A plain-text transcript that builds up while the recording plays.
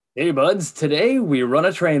Hey buds, today we run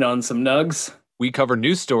a train on some nugs We cover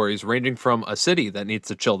news stories ranging from a city that needs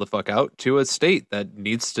to chill the fuck out to a state that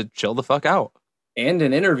needs to chill the fuck out. and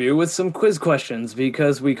an interview with some quiz questions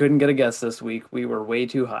because we couldn't get a guest this week. We were way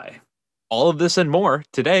too high. All of this and more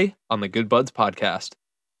today on the Good Buds podcast.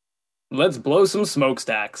 Let's blow some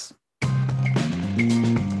smokestacks.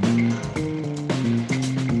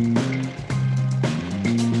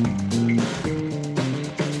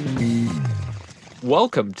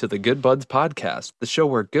 Welcome to the Good Buds podcast, the show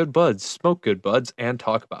where good buds smoke good buds and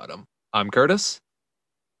talk about them. I'm Curtis,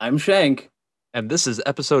 I'm Shank. and this is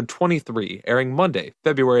episode 23, airing Monday,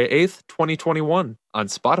 February 8th, 2021, on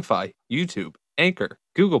Spotify, YouTube, Anchor,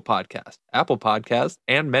 Google Podcast, Apple Podcast,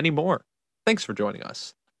 and many more. Thanks for joining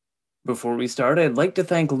us. Before we start, I'd like to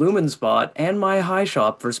thank Lumenspot and My High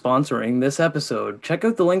Shop for sponsoring this episode. Check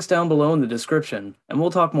out the links down below in the description, and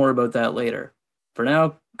we'll talk more about that later. For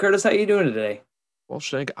now, Curtis, how you doing today? Well,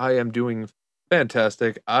 Shank, I am doing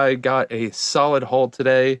fantastic. I got a solid haul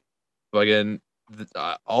today. Again,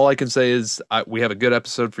 all I can say is we have a good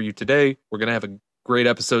episode for you today. We're gonna have a great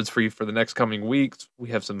episodes for you for the next coming weeks. We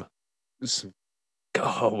have some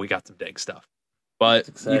we got some dang stuff. But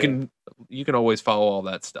It's exciting. you can always follow all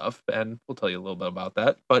that stuff, and we'll tell you a little bit about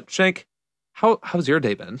that. But Shank, how's your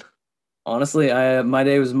day been? Honestly, I my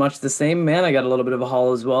day was much the same, man. I got a little bit of a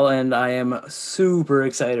haul as well, and I am super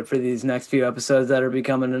excited for these next few episodes that are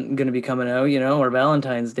becoming going to be coming out. You know, our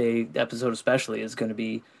Valentine's Day episode especially is going to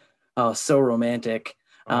be so romantic.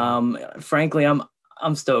 Oh, Frankly,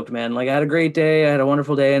 I'm stoked, man. Like I had a great day, I had a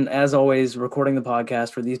wonderful day, and as always, recording the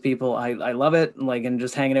podcast for these people, I love it. Like and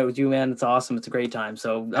just hanging out with you, man. It's awesome. It's a great time.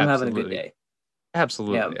 So I'm having a good absolutely. day. Yeah,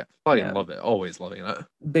 Absolutely. I fucking yeah. love it. Always loving it.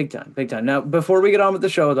 Big time, big time. Now, before we get on with the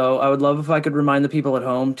show, though, I would love if I could remind the people at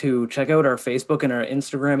home to check out our Facebook and our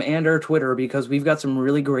Instagram and our Twitter because we've got some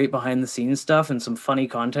really great behind the scenes stuff and some funny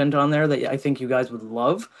content on there that I think you guys would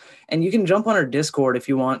love. And you can jump on our Discord if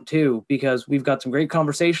you want to because we've got some great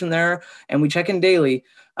conversation there and we check in daily.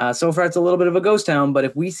 So far, it's a little bit of a ghost town, but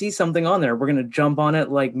if we see something on there, we're going to jump on it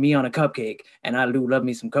like me on a cupcake. And I do love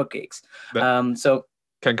me some cupcakes. That So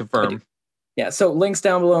can I do. confirm. Yeah, so links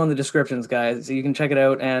down below in the descriptions, guys. So you can check it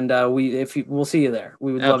out, and we'll see you there.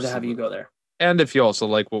 We would love to have you Absolutely. go there. And if you also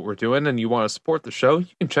like what we're doing and you want to support the show, you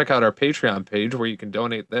can check out our Patreon page where you can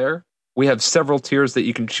donate there. We have several tiers that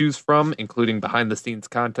you can choose from, including behind the scenes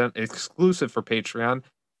content exclusive for Patreon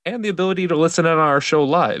and the ability to listen in on our show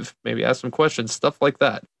live, maybe ask some questions, stuff like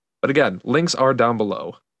that. But again, links are down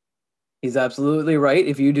below. He's absolutely right.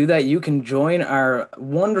 If you do that, you can join our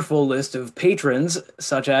wonderful list of patrons,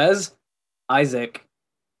 such as Isaac.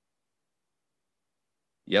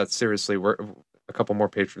 Yeah, seriously, we're a couple more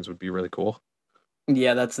patrons would be really cool.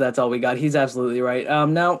 Yeah, that's all we got. He's absolutely right.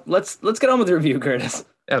 Now let's get on with the review, Curtis.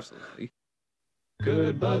 Absolutely.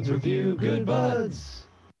 Good Buds Review, Good Buds.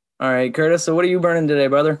 All right, Curtis. So what are you burning today,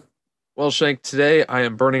 brother? Well, Shank, today I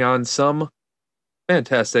am burning on some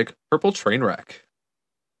fantastic purple train wreck.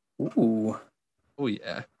 Ooh, Oh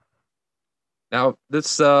yeah. Now this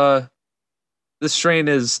strain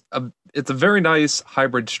it's a very nice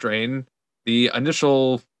hybrid strain. The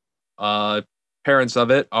initial uh parents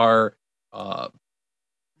of it are uh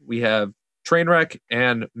we have Trainwreck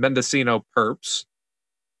and Mendocino Perps.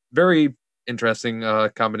 Very interesting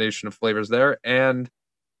combination of flavors there. And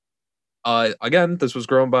again, this was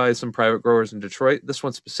grown by some private growers in Detroit. This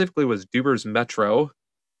one specifically was Duber's Metro.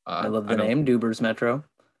 I love I the know name, Dubers Metro.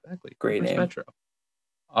 exactly Great Duber's name. Metro.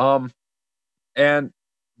 Um and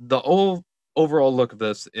the whole overall look of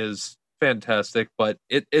this is fantastic, but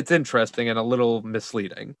it's interesting and a little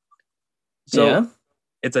misleading. So Yeah.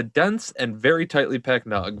 it's a dense and very tightly packed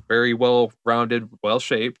nug, very well rounded, well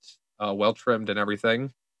shaped, well trimmed, and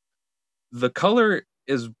everything. The color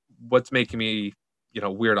is what's making me,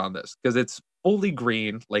 weird on this because it's fully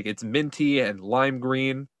green, like it's minty and lime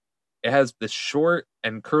green. It has this short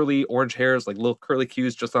and curly orange hairs, like little curly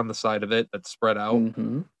cues just on the side of it that's spread out.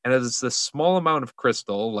 Mm-hmm. And it has this small amount of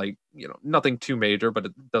crystal, like, nothing too major, but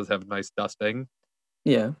it does have nice dusting.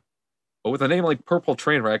 Yeah. But with a name like Purple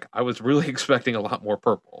Trainwreck, I was really expecting a lot more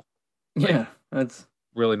purple. Like, Yeah. That's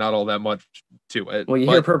really not all that much to it. well, you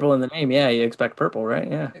hear But purple in the name. Yeah, you expect purple, right?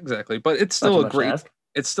 Yeah. exactly. But Not too much to ask.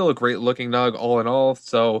 it's still a great looking nug all in all.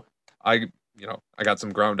 So I got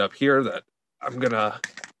some ground up here that I'm gonna,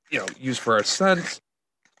 use for a scent.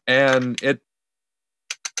 And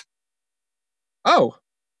oh,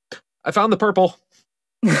 I found the purple.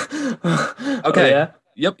 Oh Okay. yeah.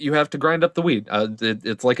 Yep, you have to grind up the weed.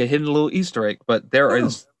 It's like a hidden little Easter egg, but there Oh.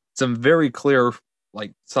 is some very clear,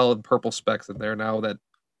 like solid purple specks in there now that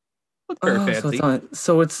look very Oh, so it's fancy. on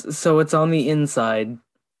so it's on the inside.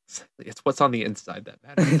 It's what's on the inside that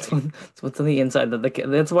matters. It's what's on the inside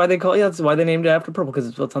that's why they call that's why they named it after purple, because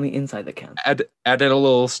it's what's on the inside that counts. Add in a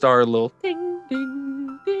little star, a little ding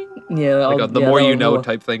ding ding, Yeah, like the more you know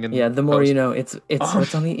type thing. Yeah, the more you know. It's Oh.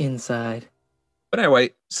 what's on the inside. But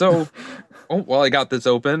anyway, so while I got this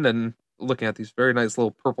open and looking at these very nice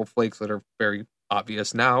little purple flakes that are very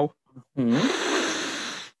obvious now.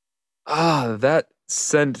 That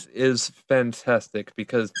scent is fantastic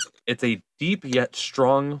because it's a deep yet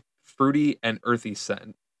strong, fruity and earthy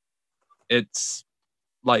scent. It's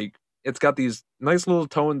like it's got these nice little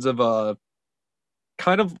tones of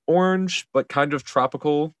kind of orange but kind of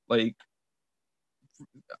tropical, like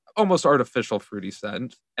almost artificial fruity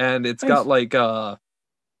scent. And it's got like the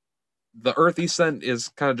earthy scent is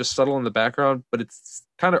kind of just subtle in the background, but it's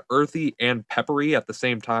kind of earthy and peppery at the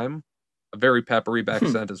same time. A very peppery back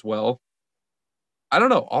scent as well. I don't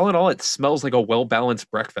know. All in all, it smells like a well-balanced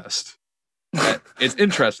breakfast. It's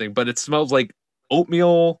interesting, but it smells like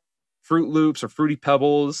oatmeal, Fruit Loops or Fruity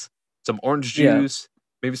Pebbles, some orange juice,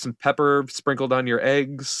 maybe some pepper sprinkled on your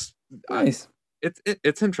eggs. Nice.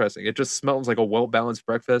 It's interesting. It just smells like a well-balanced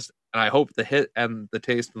breakfast, and I hope the hit and the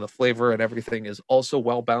taste and the flavor and everything is also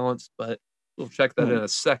well-balanced, but we'll check that in a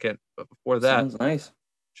second. But before that, sounds nice.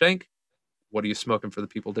 Shank, what are you smoking for the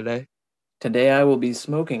people today? Today I will be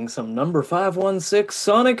smoking some number 516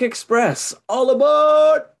 Sonic Express. All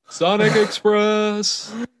aboard! Sonic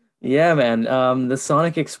Express! Yeah, man. The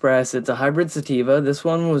Sonic Express, it's a hybrid sativa. This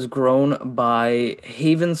one was grown by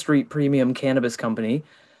Haven Street Premium Cannabis Company.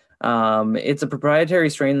 It's a proprietary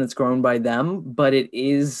strain that's grown by them, but it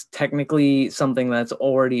is technically something that's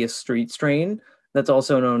already a street strain that's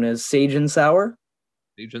also known as Sage and Sour.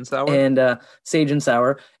 Sage and Sour? And Sage and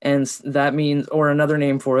Sour. And that means, or another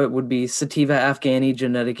name for it would be Sativa Afghani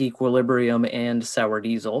Genetic Equilibrium and Sour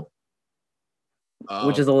Diesel.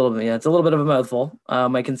 Which is a little bit, it's a little bit of a mouthful.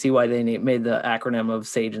 I can see why they made the acronym of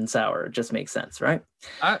Sage and Sour. It just makes sense, right?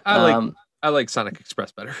 I like Sonic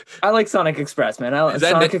Express better. I like Sonic Express, man.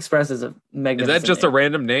 Sonic Express is a magnificent Is that just name. a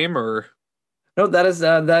random name, or? No, that is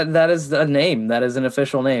that is a name. That is an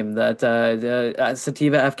official name. That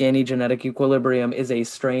Sativa Afghani Genetic Equilibrium is a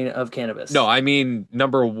strain of cannabis. No, I mean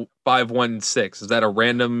number 516. Is that a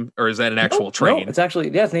random, or is that an actual train? No, it's actually,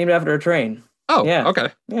 it's named after a train. Oh, yeah. Okay.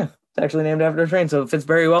 Yeah, it's actually named after a train, so it fits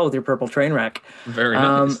very well with your purple train wreck. Very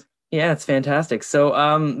nice. Yeah, it's fantastic. So,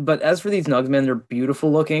 but as for these nugs, man, they're beautiful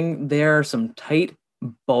looking. They are some tight,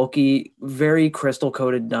 bulky, very crystal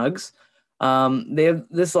coated nugs. They have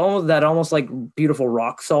this almost like beautiful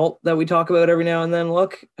rock salt that we talk about every now and then.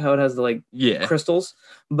 Look how it has the crystals,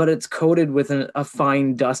 but it's coated with a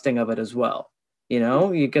fine dusting of it as well. You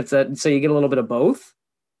know, you get that, so you get a little bit of both.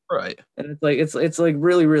 Right. And it's like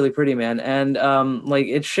really, really pretty, man. And like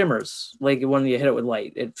it shimmers like when you hit it with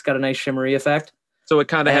light. It's got a nice shimmery effect. So it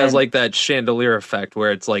kind of has like that chandelier effect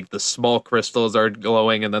where it's like the small crystals are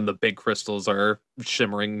glowing and then the big crystals are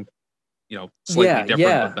shimmering, slightly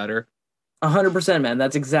different but better. 100%, man.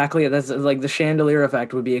 That's exactly it. That's like the chandelier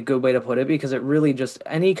effect would be a good way to put it, because it really just,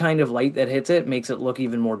 any kind of light that hits it makes it look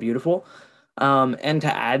even more beautiful. And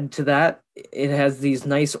to add to that, it has these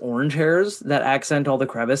nice orange hairs that accent all the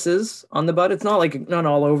crevices on the bud. It's not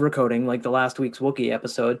all over coating like the last week's Wookiee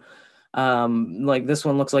episode. Like this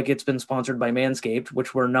one looks like it's been sponsored by Manscaped,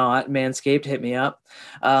 which we're not. Manscaped, hit me up.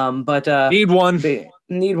 Need one.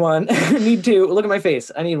 Need one. Need two. Look at my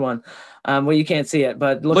face. I need one. Well, you can't see it,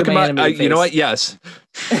 but look at my animated face. You know what? Yes.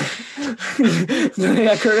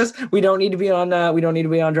 Yeah, Curtis, we don't need to be on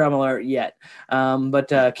Drama Alert yet. But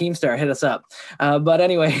Keemstar, hit us up. But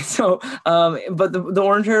anyway, so but the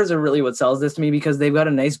orange hairs are really what sells this to me, because they've got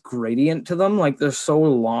a nice gradient to them. Like they're so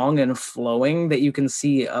long and flowing that you can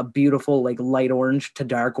see a beautiful like light orange to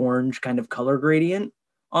dark orange kind of color gradient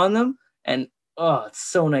on them. And it's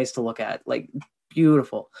so nice to look at. Like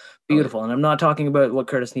beautiful. And I'm not talking about what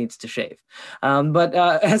Curtis needs to shave. But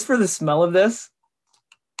as for the smell of this,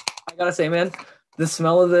 I gotta say, man, the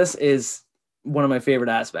smell of this is one of my favorite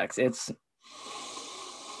aspects.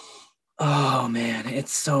 Oh man,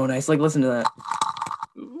 it's so nice. Like, listen to that.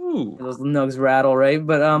 Ooh, those nugs rattle, right?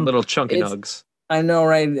 But little chunky nugs. I know,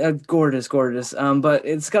 right? Gorgeous. But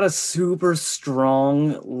it's got a super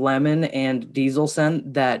strong lemon and diesel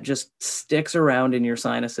scent that just sticks around in your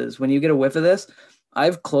sinuses. When you get a whiff of this,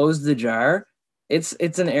 I've closed the jar. It's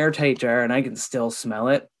an airtight jar, and I can still smell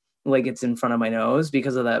it. Like it's in front of my nose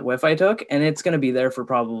because of that whiff I took, and it's going to be there for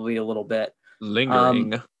probably a little bit.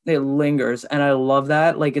 Lingering. It lingers, and I love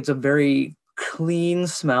that. Like it's a very clean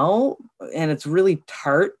smell, and it's really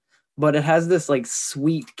tart, but it has this like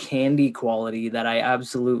sweet candy quality that I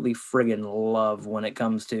absolutely friggin' love when it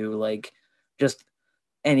comes to like just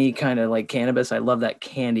any kind of like cannabis. I love that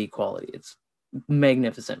candy quality. It's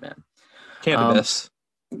magnificent, man. Cannabis.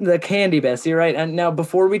 The candy best, you're right. And now,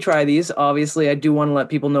 before we try these, obviously, I do want to let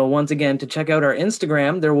people know once again to check out our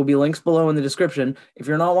Instagram. There will be links below in the description. If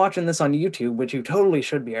you're not watching this on YouTube, which you totally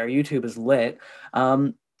should be, our YouTube is lit.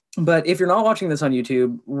 But if you're not watching this on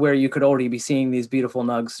YouTube, where you could already be seeing these beautiful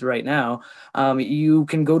nugs right now, you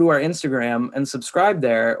can go to our Instagram and subscribe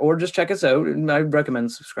there, or just check us out. And I recommend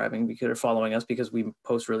subscribing because or following us because we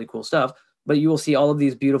post really cool stuff. But you will see all of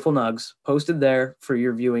these beautiful nugs posted there for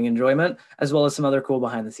your viewing enjoyment, as well as some other cool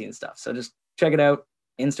behind the scenes stuff. So just check it out.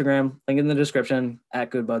 Instagram, link in the description at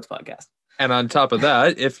Good Buds Podcast. And on top of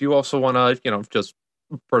that, if you also want to, just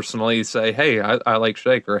personally say, hey, I like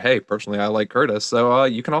Shank, or hey, personally, I like Curtis. So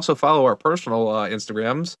you can also follow our personal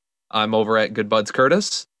Instagrams. I'm over at Good Buds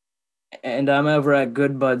Curtis. And I'm over at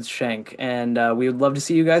Good Buds Shank, and we would love to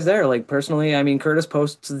see you guys there. Like, personally, I mean, Curtis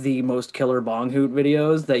posts the most killer bong hoot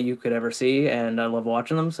videos that you could ever see, and I love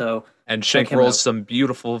watching them. So, and Shank rolls some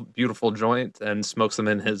beautiful, beautiful joints and smokes them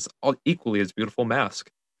in his equally as beautiful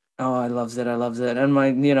mask. Oh, I loves it. I loves it. And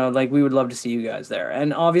we would love to see you guys there.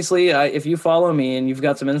 And obviously, if you follow me and you've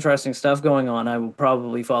got some interesting stuff going on, I will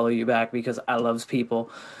probably follow you back because I loves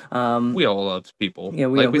people. We all love people. Yeah,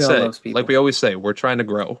 we all loves people. Like we always say, we're trying to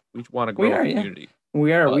grow. We want to grow a community.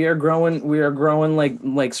 Yeah. We are growing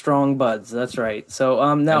like strong buds. That's right. So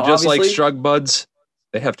now, and just like strug buds,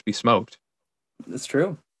 they have to be smoked. That's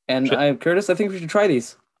true. And Curtis, I think we should try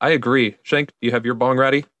these. I agree. Shank, do you have your bong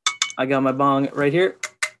ready? I got my bong right here.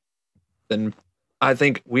 Then I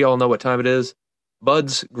think we all know what time it is.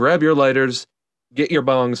 Buds, grab your lighters, get your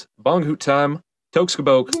bongs. Bong hoot time. Tokes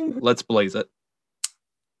kaboke. Let's blaze it.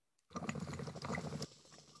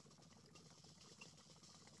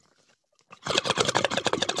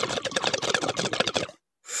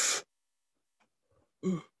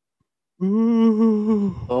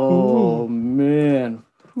 Oh man.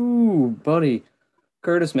 Ooh, buddy.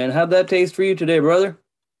 Curtis, man, how'd that taste for you today, brother?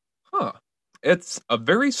 Huh. It's a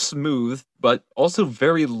very smooth, but also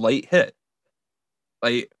very light hit.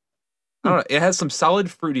 Like, I don't know, it has some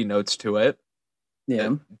solid fruity notes to it.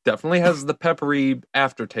 Yeah. It definitely has the peppery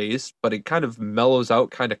aftertaste, but it kind of mellows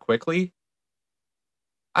out kind of quickly.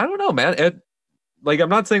 I don't know, man. I'm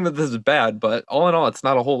not saying that this is bad, but all in all, it's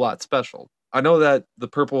not a whole lot special. I know that the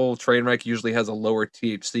purple train wreck usually has a lower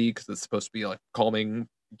THC because it's supposed to be like calming,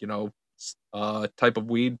 type of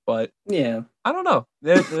weed, but yeah, I don't know.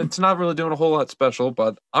 It's not really doing a whole lot special,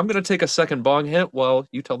 but I'm gonna take a second bong hit while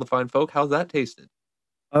you tell the fine folk how's that tasted.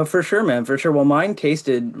 For sure, man, for sure. Well, mine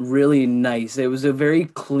tasted really nice. It was a very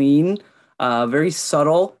clean, very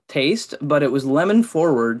subtle taste, but it was lemon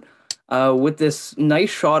forward, with this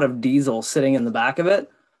nice shot of diesel sitting in the back of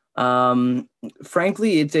it.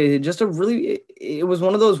 Frankly, it was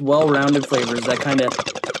one of those well-rounded flavors that kind of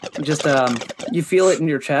just you feel it in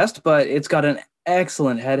your chest, but it's got an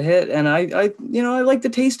excellent head hit, and I like the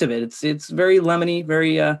taste of it. It's very lemony,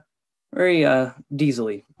 very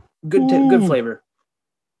diesely. Good flavor.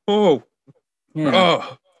 Oh,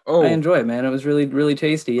 yeah. Oh, I enjoy it, man. It was really, really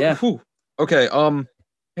tasty. Yeah. Whew. Okay.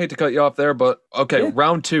 Hate to cut you off there, but okay. Yeah.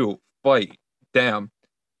 Round 2, fight. Damn.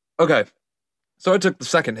 Okay. So I took the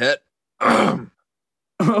second hit.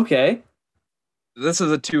 Okay. This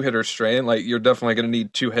is a 2-hitter strain. Like, you're definitely going to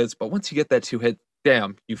need 2 hits, but once you get that 2 hit,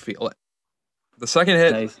 damn, you feel it. The second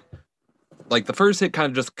hit, nice. Like, the first hit kind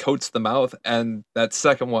of just coats the mouth, and that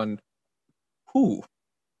second one,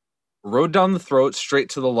 rode down the throat, straight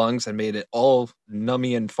to the lungs, and made it all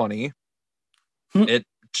nummy and funny. It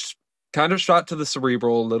kind of shot to the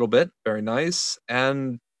cerebral a little bit. Very nice.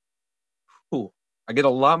 And, I get a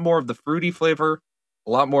lot more of the fruity flavor,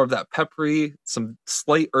 a lot more of that peppery, some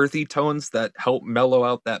slight earthy tones that help mellow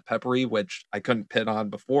out that peppery, which I couldn't pin on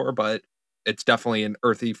before, but it's definitely an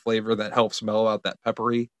earthy flavor that helps mellow out that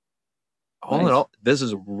peppery. All in all, this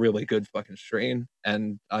is a really good fucking strain,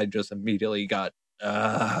 and I just immediately got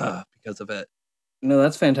because of it. No,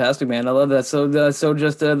 that's fantastic, man. I love that. So that's what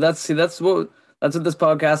this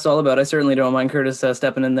podcast is all about. I certainly don't mind Curtis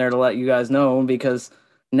stepping in there to let you guys know, because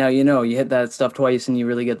now you hit that stuff twice and you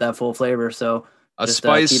really get that full flavor. So a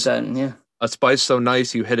spice so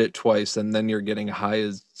nice you hit it twice and then you're getting high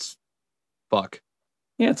as fuck.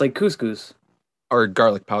 Yeah, it's like couscous or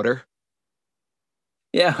garlic powder.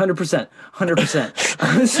 Yeah, 100%.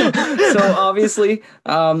 So obviously,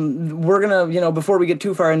 we're gonna, before we get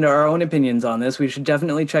too far into our own opinions on this, we should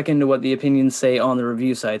definitely check into what the opinions say on the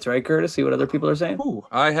review sites, right, Curtis? See what other people are saying? Ooh,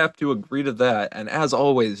 I have to agree to that. And as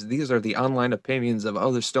always, these are the online opinions of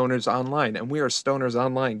other stoners online, and we are stoners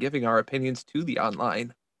online, giving our opinions to the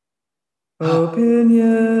online.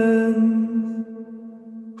 Opinions.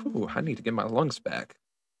 Ooh, I need to get my lungs back.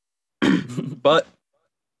 But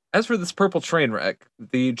as for this purple train wreck,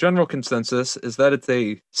 the general consensus is that it's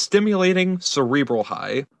a stimulating cerebral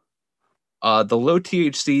high. The low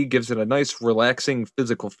THC gives it a nice, relaxing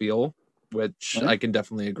physical feel, which Right. I can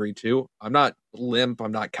definitely agree to. I'm not limp,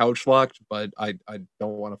 I'm not couch locked, but I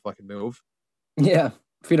don't want to fucking move. Yeah,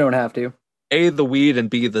 if you don't have to. A, the weed, and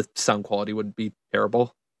B, the sound quality would be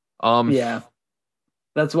terrible. Yeah.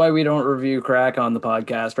 That's why we don't review crack on the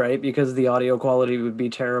podcast, right? Because the audio quality would be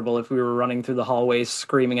terrible if we were running through the hallways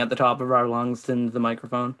screaming at the top of our lungs into the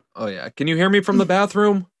microphone. Oh yeah, can you hear me from the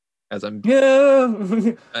bathroom? As I'm Yeah.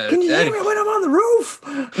 Can you hear Eddie. me when I'm on the roof?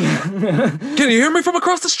 Can you hear me from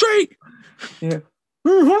across the street? Yeah.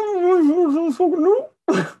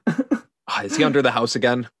 Is he under the house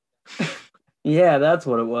again? Yeah, that's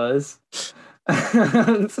what it was.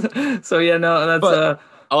 So yeah, no,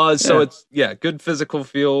 that's So Yeah. it's good physical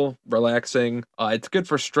feel, relaxing. It's good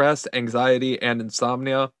for stress, anxiety, and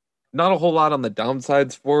insomnia. Not a whole lot on the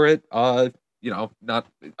downsides for it. Not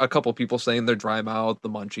a couple people saying they're dry mouth, the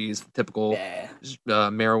munchies, the typical yeah,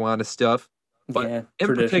 marijuana stuff. But yeah, in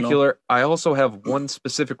traditional. particular, I also have one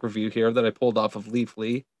specific review here that I pulled off of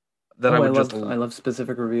Leafly that Oh, I I would love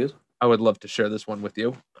specific reviews. I would love to share this one with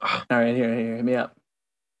you. All right, here, hit me up.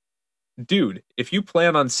 Dude, if you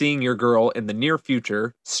plan on seeing your girl in the near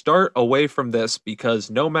future, start away from this because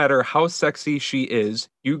no matter how sexy she is,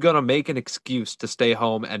 you gonna make an excuse to stay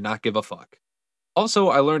home and not give a fuck. Also,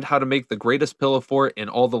 I learned how to make the greatest pillow fort in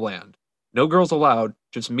all the land. No girls allowed,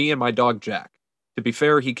 just me and my dog Jack. To be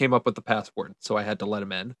fair, he came up with the password, so I had to let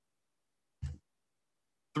him in.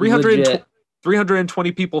 300.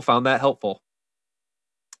 320 people found that helpful.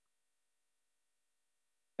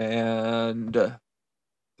 And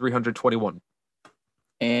 321.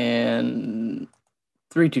 And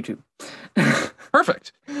 322.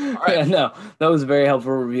 Perfect. All right. Yeah, no, that was a very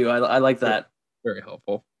helpful review. I like that. Very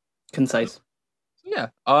helpful. Concise. Yeah.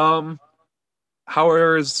 How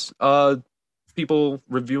is people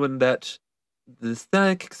reviewing that the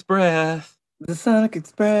Sonic Express? The Sonic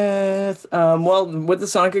Express. Well, with the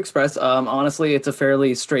Sonic Express, honestly, it's a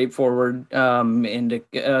fairly straightforward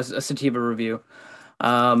a sativa review.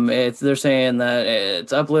 They're saying that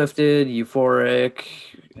it's uplifted, euphoric,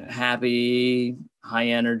 happy, high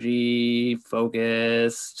energy,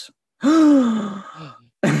 focused.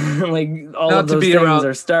 Like all Not of to those beat things around-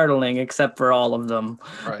 are startling, except for all of them.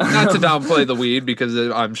 Right. Not to downplay the weed because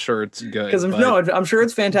I'm sure it's good. Because but- no, I'm sure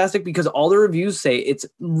it's fantastic because all the reviews say it's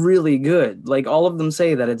really good. Like all of them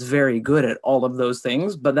say that it's very good at all of those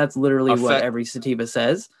things, but that's literally what Effect- every sativa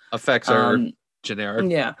says. effects are generic.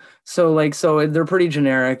 Yeah. So they're pretty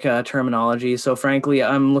generic terminology. So frankly,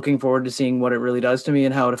 I'm looking forward to seeing what it really does to me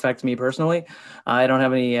and how it affects me personally. I don't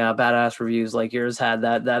have any badass reviews like yours had.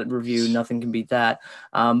 That review, nothing can beat that.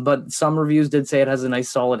 But some reviews did say it has a nice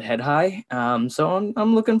solid head high. So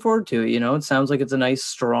I'm looking forward to it. You know, it sounds like it's a nice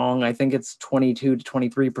strong. I think it's 22 to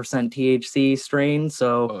 23% THC strain.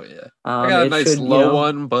 So Oh yeah. I got a nice low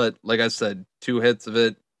one, but like I said, 2 hits of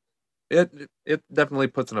it. It definitely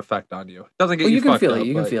puts an effect on you. It doesn't get Well, you you can fucked feel up, it.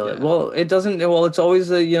 You can but feel it. yeah. Well, it doesn't. Well, it's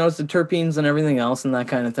always it's the terpenes and everything else and that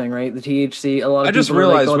kind of thing, right? The THC. A lot of I just people are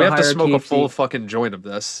like, realized "Oh, we the have to higher smoke a THC." full fucking joint of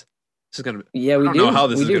this. This is gonna. Yeah, we I don't do. know how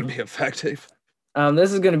this we is do. gonna be effective.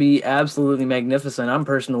 This is going to be absolutely magnificent. I'm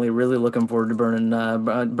personally really looking forward to burning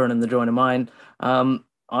the joint of mine. On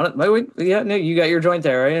it. Wait, yeah, no, you got your joint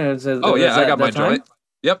there, right? Oh yeah, I got my joint.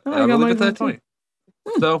 Yep, Oh, and I I got believe mine it's that too.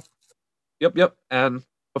 20. So, yep. And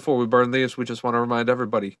before we burn these, we just want to remind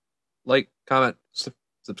everybody: like, comment,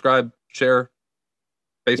 subscribe, share,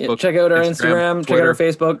 Facebook, Yeah, check out our Instagram, check out our Twitter.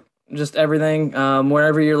 Facebook, just everything.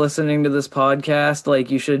 Wherever you're listening to this podcast, like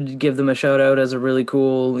you should give them a shout out as a really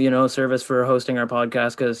cool, service for hosting our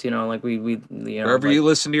podcast because like we Wherever you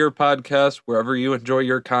listen to your podcast, wherever you enjoy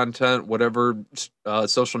your content, whatever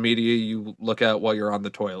social media you look at while you're on the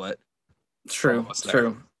toilet. It's true. Follow us It's there.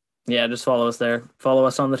 true. Yeah, just follow us there. Follow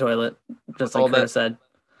us on the toilet, just All like that- Curtis said.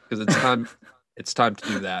 Because it's time. It's time to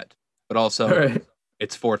do that. But also, All right.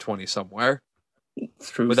 it's 420 somewhere. It's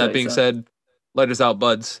true. With that being said, light us out,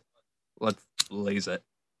 buds. Let's blaze it.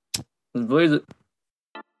 let's blaze it.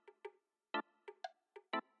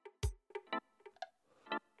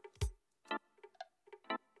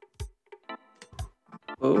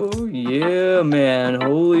 Oh yeah, man!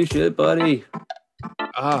 Holy shit, buddy!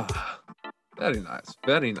 Ah, very nice.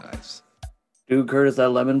 Very nice. Dude, Curtis, that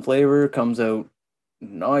lemon flavor comes out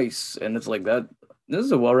nice, and it's like that. This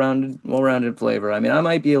is a well-rounded flavor. I mean, I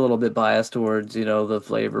might be a little bit biased towards the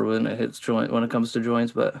flavor when it comes to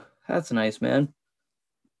joints, but that's nice, man.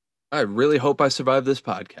 I really hope I survive this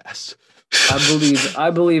podcast. I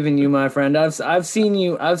believe in you, my friend. I've seen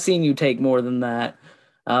you take more than that.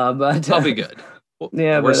 But I'll be good.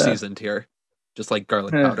 Yeah, We're but seasoned here, just like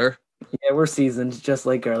garlic powder. yeah, we're seasoned just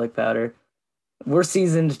like garlic powder. We're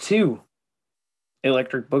seasoned too.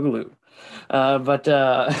 Electric Boogaloo. But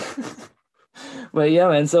but yeah,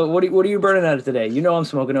 man. So what are you burning out of today? You know I'm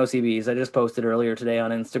smoking OCBs. I just posted earlier today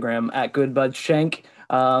on Instagram at GoodBudShank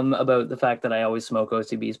about the fact that I always smoke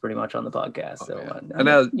OCBs pretty much on the podcast. Oh, So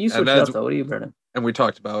yeah. you switched up though. What are you burning? And we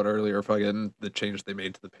talked about earlier, fucking the change they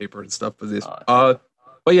made to the paper and stuff. Yeah, But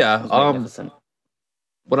it yeah, was magnificent.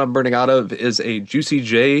 what I'm burning out of is a Juicy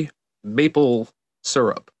J maple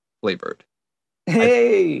syrup flavored.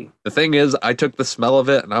 Hey, The thing is, I took the smell of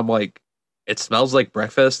it and I'm like, it smells like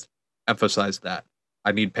breakfast. Emphasize that.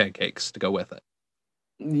 I need pancakes to go with it.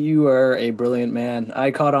 you are a brilliant man. I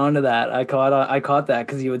caught on to that. I caught that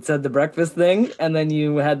because you had said the breakfast thing, and then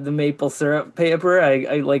you had the maple syrup paper.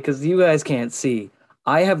 I like because you guys can't see.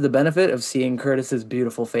 I have the benefit of seeing Curtis's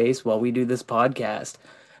beautiful face while we do this podcast,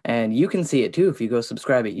 and you can see it too if you go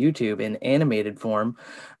subscribe at YouTube in animated form.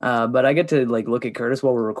 But I get to like look at Curtis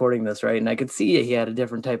while we're recording this, right? And I could see he had a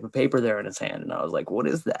different type of paper there in his hand, and I was like, "What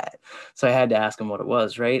is that?" So I had to ask him what it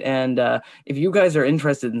was, right? And if you guys are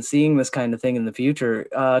interested in seeing this kind of thing in the future,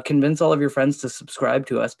 convince all of your friends to subscribe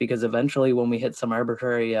to us because eventually, when we hit some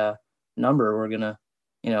arbitrary number, we're gonna,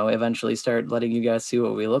 eventually start letting you guys see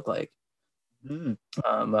what we look like. Mm.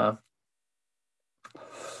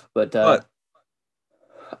 But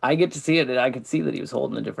I get to see it, and I could see that he was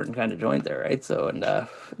holding a different kind of joint there, right? So, and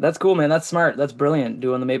that's cool, man. That's smart. That's brilliant.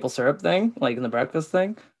 Doing the maple syrup thing, like in the breakfast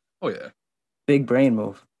thing. Oh yeah, Big brain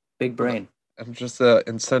move. Big brain. and just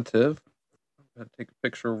incentive. I'm gonna take a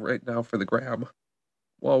picture right now for the gram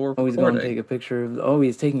while we're Oh, he's going to recording. take a picture.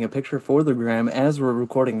 He's taking a picture for the gram as we're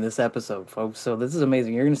recording this episode, folks. So this is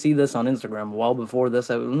amazing. You're going to see this on Instagram well before this,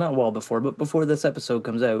 not well before, but before this episode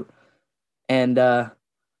comes out. And that's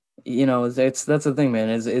the thing, man.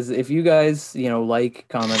 Is if you guys like,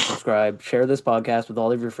 comment, subscribe, share this podcast with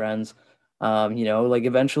all of your friends. Like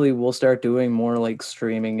eventually we'll start doing more like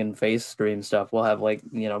streaming and face stream stuff. We'll have like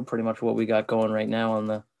pretty much what we got going right now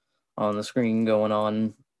on the screen going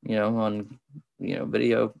on. On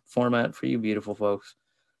video format for you beautiful folks.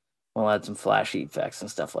 We'll add some flashy effects and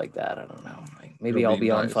stuff like that. I don't know. Like maybe It'll I'll be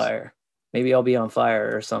be on nice. fire. Maybe I'll be on fire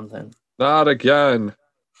or something. Not again.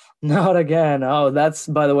 Not again. Oh, that's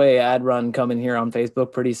by the way, ad run coming here on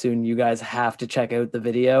Facebook pretty soon. You guys have to check out the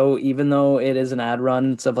video, even though it is an ad run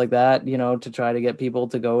and stuff like that, to try to get people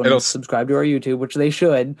to go and It'll subscribe to our YouTube, which they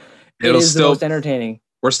should. It It'll is the still most entertaining.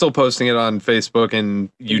 We're still posting it on Facebook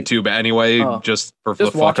and YouTube anyway, Oh. just for the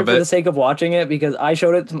Just watch fuck it of for the it. sake of watching it because I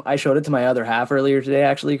showed it to my other half earlier today.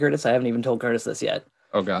 Actually, Curtis, I haven't even told Curtis this yet.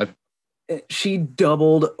 Oh god. She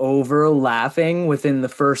doubled over laughing within the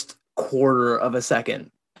first quarter of a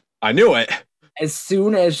second. I knew it. As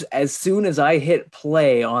soon as I hit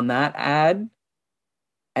play on that ad,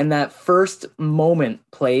 and that first moment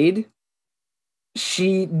played,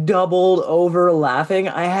 she doubled over laughing.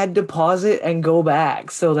 I had to pause it and go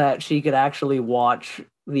back so that she could actually watch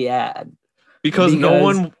the ad. Because no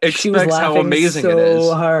one she was expects how laughing amazing so it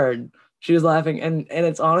is. hard. She was laughing, and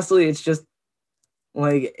it's honestly, it's just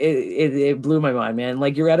like it blew my mind, man.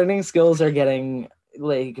 Like your editing skills are getting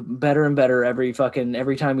like better and better every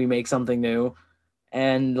time we make something new.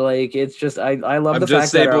 And like it's just I love I'm the fact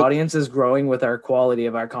just that our able- audience is growing with our quality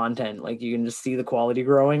of our content. Like you can just see the quality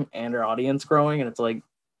growing and our audience growing, and it's like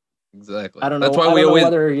Exactly. I don't know. That's why I we don't know always.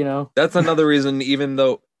 whether That's another reason. Even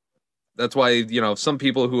though, that's why some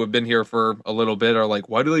people who have been here for a little bit are like,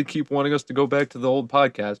 why do they keep wanting us to go back to the old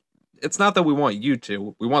podcast? It's not that we want you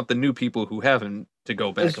to. We want the new people who haven't to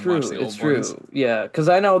go back it's and true. watch the old It's true. ones. Yeah, because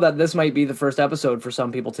I know that this might be the first episode for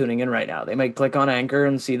some people tuning in right now. They might click on Anchor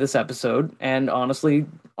and see this episode. And honestly,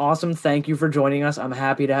 awesome. Thank you for joining us. I'm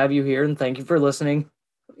happy to have you here, and thank you for listening.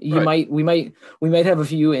 Right. We might have a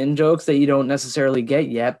few in jokes that you don't necessarily get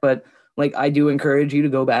yet, but like I do encourage you to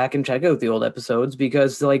go back and check out the old episodes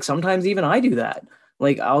because like sometimes even I do that.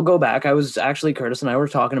 Like I'll go back. I was actually Curtis and I were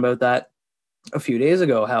talking about that a few days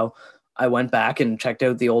ago, how I went back and checked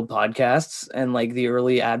out the old podcasts and like the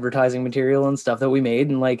early advertising material and stuff that we made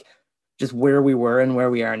and like just where we were and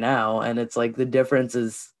where we are now. And it's like the difference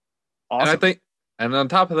is awesome. And I think, and on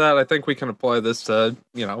top of that, I think we can apply this to,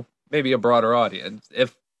 maybe a broader audience.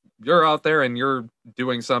 If you're out there and you're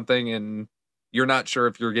doing something and you're not sure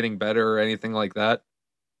if you're getting better or anything like that,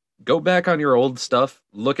 go back on your old stuff,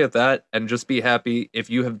 look at that, and just be happy if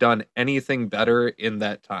you have done anything better in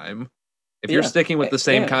that time. If you're sticking with the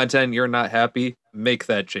same content, you're not happy, make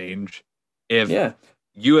that change. If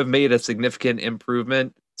you have made a significant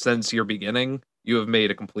improvement since your beginning, you have made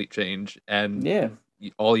a complete change. And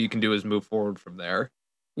all you can do is move forward from there.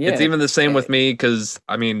 Yeah. It's even the same with me because,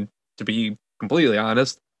 I mean, to be completely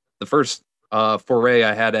honest, the first foray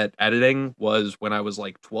I had at editing was when I was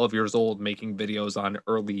like 12 years old making videos on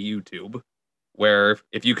early YouTube, where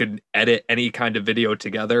if you could edit any kind of video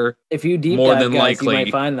together, If you deep more dive, than guys, you might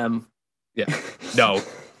likely, find them. yeah, no,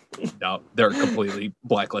 they're completely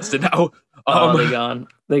blacklisted now. Oh, they gone.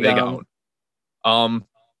 They they gone. gone.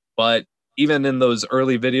 But even in those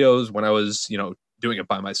early videos when I was, doing it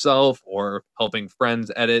by myself or helping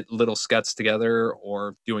friends edit little skits together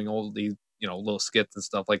or doing all these, little skits and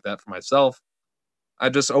stuff like that for myself, I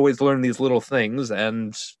just always learn these little things.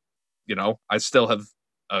 And, I still have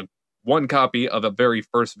one copy of a very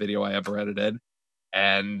first video I ever edited.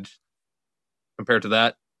 And compared to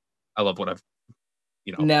that, I love what I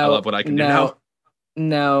love what I can do now.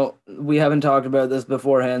 Now, we haven't talked about this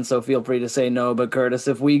beforehand, so feel free to say no, but Curtis,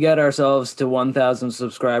 if we get ourselves to 1,000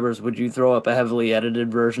 subscribers, would you throw up a heavily edited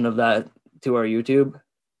version of that to our YouTube?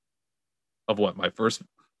 Of what, my first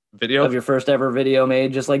video? Of your first ever video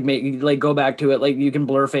made? Just go back to it, like you can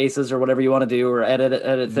blur faces or whatever you want to do, or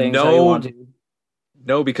edit things how you want to.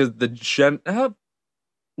 No, because the general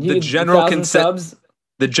subs?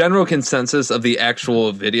 The general consensus of the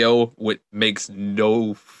actual video makes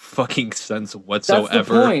no fucking sense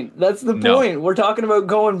whatsoever. That's the point. We're talking about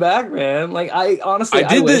going back, man. Like, I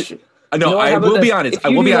wish. No, I will be honest. I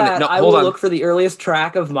will be honest. No, I will look for the earliest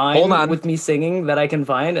track of mine with me singing that I can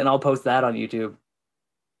find, and I'll post that on YouTube.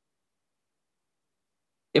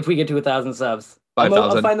 If we get to 1,000 subs. 5,000.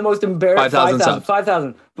 I'll find the most embarrassing. 5,000 subs.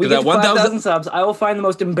 5,000. We get to 5,000 subs. I will find the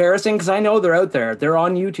most embarrassing because I know they're out there. They're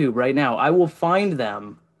on YouTube right now. I will find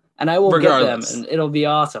them and I will get them, and it'll be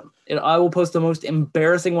awesome. I will post the most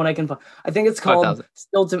embarrassing one I can find. I think it's called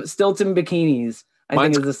Stilton Bikinis. I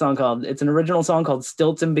think is the song called. It's an original song called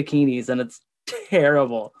Stilton Bikinis, and it's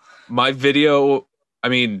terrible. My video,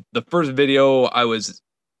 the first video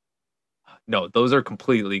no, those are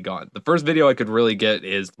completely gone. The first video I could really get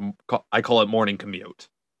is, I call it Morning Commute.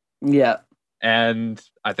 Yeah. And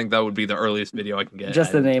I think that would be the earliest video I can get.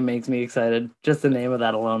 Just the name makes me excited. Just the name of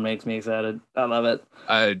that alone makes me excited. I love it.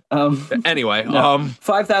 Anyway,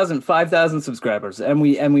 5,000 subscribers, and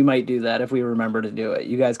we might do that if we remember to do it.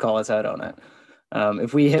 You guys call us out on it.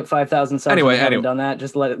 If we hit 5,000 subs and we haven't done that,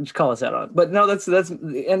 just call us out on it. But no, that's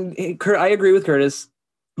and I agree with Curtis.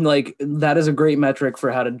 Like, that is a great metric for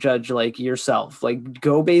how to judge like yourself. Like,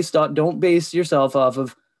 don't base yourself off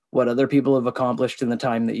of what other people have accomplished in the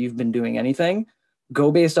time that you've been doing anything. Go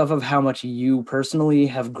based off of how much you personally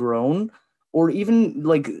have grown, or even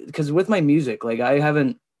like, because with my music, like, I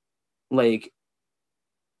haven't like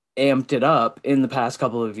amped it up in the past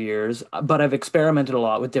couple of years, but I've experimented a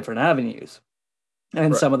lot with different avenues,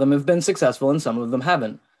 and some of them have been successful and some of them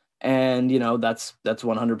haven't. And, that's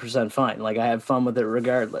 100% fine. Like, I have fun with it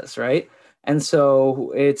regardless. Right. And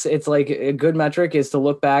so it's like a good metric is to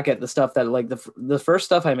look back at the stuff that, like, the first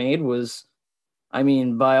stuff I made was,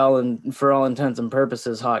 for all intents and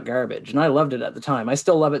purposes, hot garbage. And I loved it at the time. I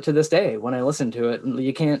still love it to this day when I listen to it.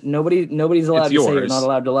 You can't, nobody's allowed to say you're not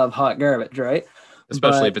allowed to love hot garbage, right?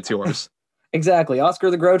 Especially if it's yours. Exactly.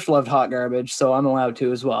 Oscar the Grouch loved hot garbage, so I'm allowed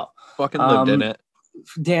to as well. Fucking lived in it.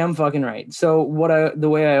 Damn fucking right. So the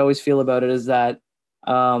way I always feel about it is that,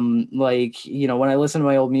 when I listen to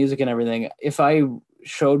my old music and everything, if I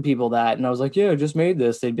showed people that and I was like, yeah, I just made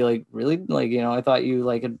this, they'd be like, really? Like, I thought you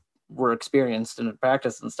were experienced and had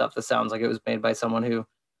practiced and stuff. This sounds like it was made by someone who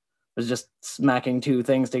was just smacking two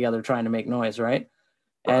things together trying to make noise, right?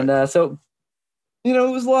 And so, it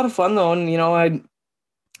was a lot of fun though, and I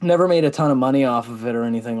never made a ton of money off of it or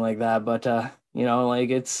anything like that, but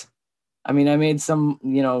it's, I made some,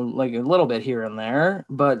 like a little bit here and there,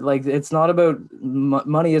 but like, it's not about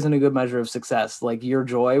money isn't a good measure of success. Like, your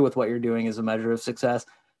joy with what you're doing is a measure of success.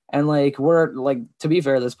 And like, we're like, to be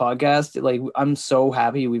fair, this podcast, like, I'm so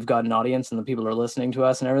happy we've got an audience and the people are listening to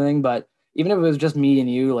us and everything. But even if it was just me and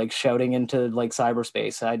you, like, shouting into like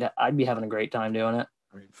cyberspace, I'd be having a great time doing it.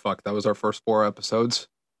 Fuck, that was our first 4 episodes.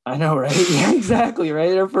 I know, right? Yeah, exactly.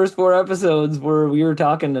 Right. Our first 4 episodes where we were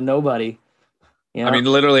talking to nobody. Yeah.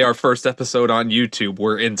 Literally our first episode on YouTube,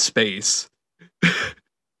 we're in space.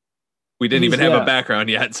 We didn't even have a background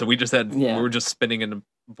yet, so we were just spinning in a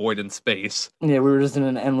void in space. Yeah, we were just in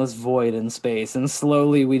an endless void in space, and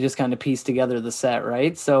slowly we just kind of pieced together the set,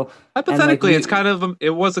 right? So hypothetically, it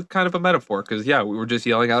was a kind of a metaphor, because we were just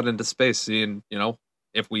yelling out into space, seeing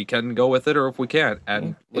if we can go with it or if we can't.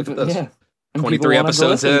 And look at this. Yeah. 23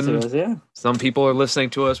 episodes in. Some people are listening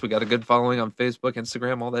to us. We got a good following on Facebook,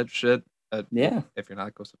 Instagram, all that shit. If you're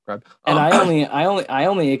not, go subscribe. And I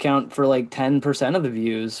only account for like 10% of the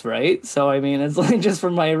views, right? So it's like just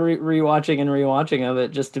from my rewatching of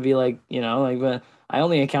it, just to be like, I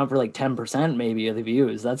only account for like 10% maybe of the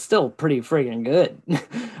views. That's still pretty freaking good.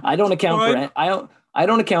 I don't account for Fine. I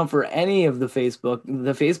don't account for any of the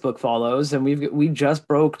Facebook follows, and we just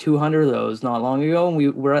broke 200 of those not long ago,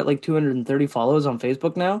 and we're at like 230 follows on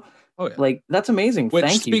Facebook now. Oh yeah. Like that's amazing. Which,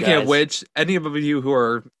 Thank you speaking of guys. which, any of you who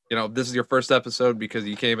are, this is your first episode because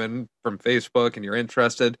you came in from Facebook and you're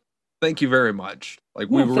interested, thank you very much. Like,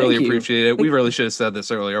 we Yeah, really thank you. appreciate it. We Like, really should have said this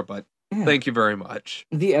earlier, but yeah. thank you very much.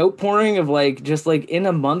 The outpouring of like just like in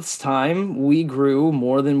a month's time, we grew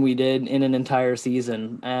more than we did in an entire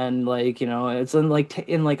season, and like it's in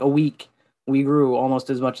like a week we grew almost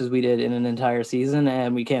as much as we did in an entire season,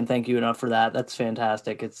 and we can't thank you enough for that. That's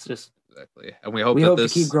fantastic. It's just Exactly. And we hope we that hope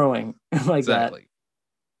this to keep growing like exactly.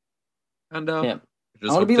 And that. Yeah. I just want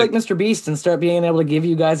to hope be that like Mr. Beast and start being able to give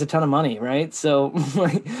you guys a ton of money, right? So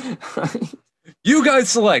like you guys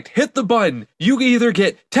select, hit the button. You can either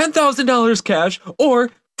get $10,000 cash or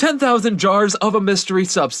 10,000 jars of a mystery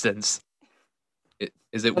substance.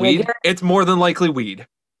 Is it And I weed? guarantee- It's more than likely weed.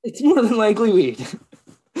 it's more than likely weed.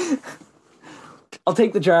 I'll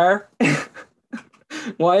take the jar.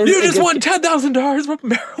 Why is You it just gets- won $10,000 from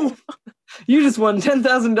marijuana. You just won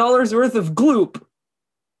 $10,000 worth of gloop.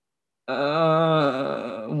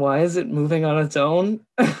 Why is it moving on its own?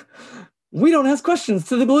 We don't ask questions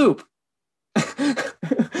to the gloop.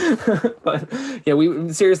 But yeah,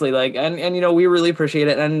 we seriously like, and we really appreciate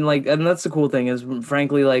it, and like, and that's the cool thing is,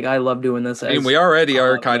 frankly, like, I love doing this. I mean, we already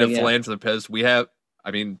are kind of yeah. philanthropists. We have,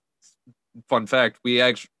 fun fact, we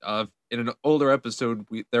actually, in an older episode,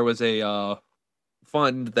 there was a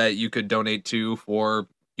fund that you could donate to for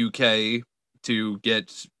UK to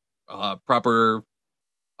get proper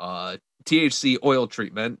THC oil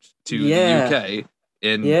treatment to Yeah. the UK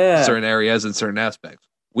in Yeah. certain areas and certain aspects.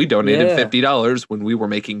 We donated Yeah. $50 when we were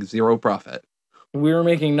making zero profit. We were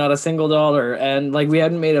making not a single dollar, and like we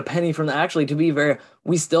hadn't made a penny from that. Actually, to be fair,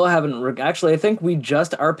 we still haven't. Actually, I think we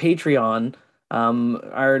just our Patreon,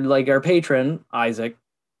 our patron Isaac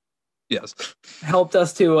Yes. helped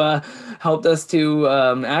us to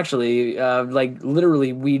actually like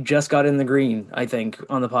literally we just got in the green, I think,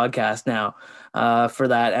 on the podcast now for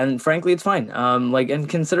that, and frankly it's fine, like, and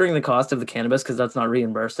considering the cost of the cannabis, because that's not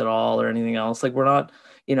reimbursed at all or anything else, like we're not,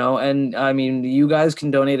 and I mean, you guys can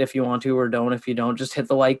donate if you want to, or don't if you don't. Just hit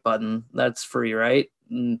the like button, that's free, right?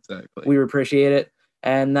 And Exactly. we appreciate it.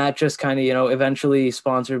 And that just kind of eventually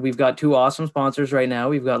sponsored. We've got two awesome sponsors right now.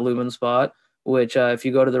 We've got Lumen Spot, which if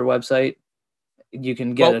you go to their website, you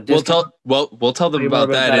can get a discount. We'll tell them Tell you more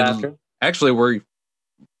about that. And after. actually, we're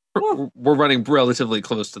Well- running relatively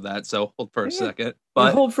close to that, so hold for a Yeah. second. But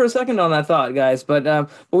But hold for a second on that thought, guys. But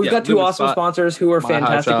we've Yeah, got two Lumen awesome Spot, sponsors who are My High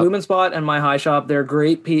fantastic. Shop. Lumen Spot and My High Shop. They're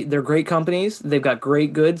great. They're great companies. They've got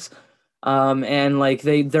great goods. And like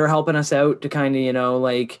they're helping us out to kind of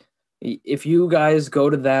like, if you guys go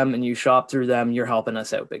to them and you shop through them, you're helping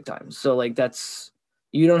us out big time. So like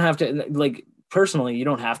you don't have to, like, personally, you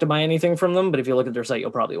don't have to buy anything from them, but if you look at their site,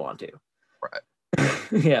 you'll probably want to. Right.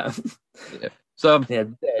 Yeah. so Yeah.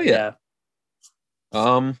 yeah.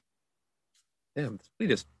 Damn, this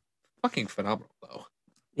weed is fucking phenomenal though.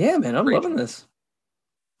 Yeah, man, I'm Great. loving this.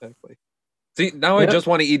 Exactly. See, now I Yep. just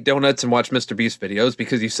want to eat donuts and watch Mr. Beast videos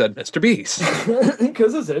because you said Mr. Beast.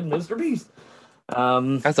 Because I said Mr. Beast.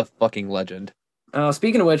 That's a fucking legend.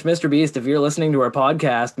 Speaking of which, Mr. Beast, if you're listening to our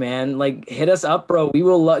podcast, man, like, hit us up, bro. We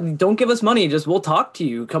will. Don't give us money. Just we'll talk to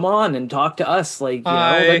you. Come on and talk to us. Like,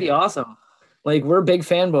 Hi. that'd be awesome. Like, we're big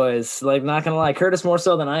fanboys. Like, not gonna lie, Curtis more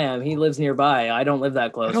so than I am. He lives nearby. I don't live that I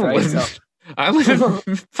close, don't right? live, So, I live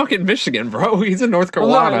in fucking Michigan, bro. He's in North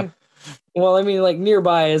Carolina. well, I mean, like,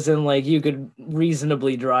 nearby is in like you could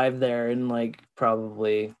reasonably drive there in like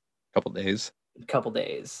probably Couple days. a couple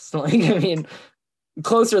days. Like, I mean,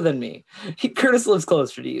 closer than me. Curtis lives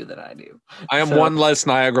closer to you than I do. I am So- one less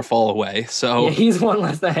Niagara Fall away, so Yeah, he's one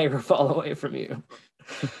less Niagara Fall away from you.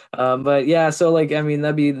 But yeah, so like, I mean,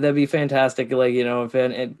 that'd be fantastic. Like,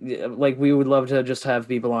 if like, we would love to just have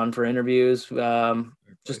people on for interviews.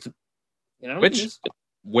 Just to,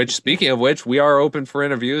 which speaking of which, we are open for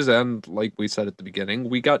interviews, and like we said at the beginning,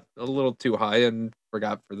 we got a little too high and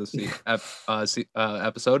forgot for this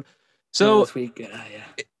episode. So this week, yeah.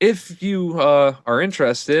 if you are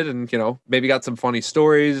interested and maybe got some funny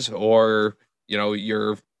stories, or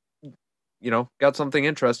you're got something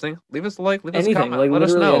interesting, leave us a like, leave us a Anything, comment, like, let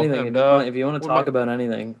us literally know, anything. and If you want to we talk might- about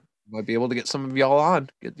anything, might be able to get some of y'all on,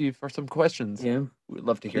 get you for some questions. yeah. We'd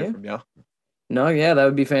love to hear Yeah. from y'all. No, yeah, that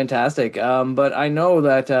would be fantastic. But I know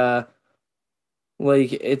that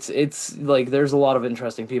like it's like there's a lot of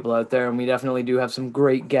interesting people out there, and we definitely do have some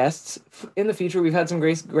great guests in the future. We've had some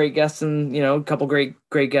great guests, and a couple great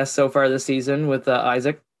guests so far this season with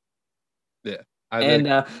Isaac. Yeah.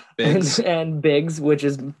 and Biggs. and Biggs, which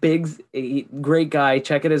is Biggs, a great guy.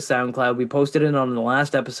 Check out his SoundCloud. We posted it on the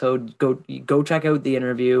last episode. Go check out the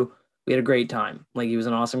interview. We had a great time. Like, he was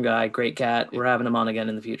an awesome guy, great cat. We're having him on again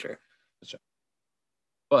in the future.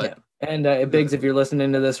 But and Biggs, if you're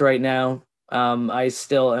listening to this right now, I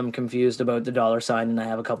still am confused about the $, and I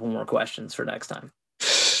have a couple more questions for next time.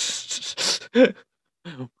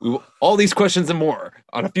 All these questions and more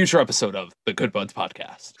on a future episode of the Good Buds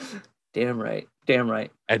podcast. Damn right. Damn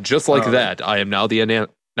right. And just like that, I am now the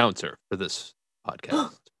announcer for this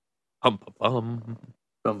podcast. Bum, bum,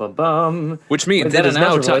 bum, bum, bum. Which means it is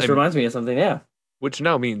now time. Reminds me of something, yeah. Which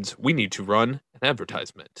now means we need to run an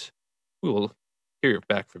advertisement. We will hear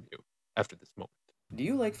back from you after this moment. Do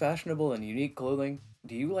you like fashionable and unique clothing?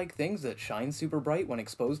 Do you like things that shine super bright when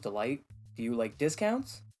exposed to light? Do you like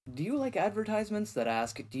discounts? Do you like advertisements that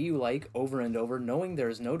ask, "Do you like?" over and over, knowing there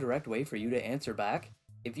is no direct way for you to answer back?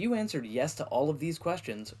 If you answered yes to all of these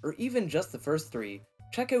questions, or even just the first 3,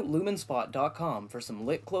 check out lumenspot.com for some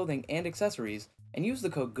lit clothing and accessories, and use the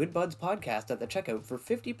code GoodBudsPodcast at the checkout for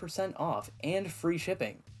 50% off and free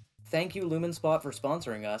shipping. Thank you, Lumenspot, for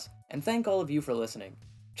sponsoring us, and thank all of you for listening.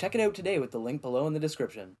 Check it out today with the link below in the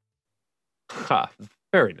description. Ha,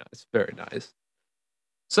 very nice, very nice.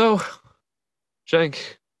 So,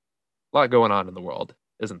 Shank, a lot going on in the world,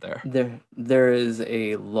 isn't there? There is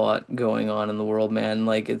a lot going on in the world, man.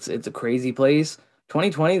 Like, it's a crazy place.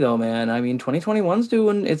 2020 though, man. I mean, 2021's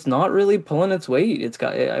it's not really pulling its weight. It's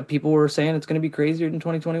got people were saying it's going to be crazier than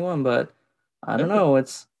 2021, but I don't know.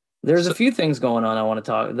 There's a few things going on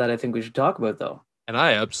that I think we should talk about though. And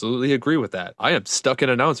I absolutely agree with that. I am stuck in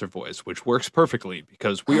announcer voice, which works perfectly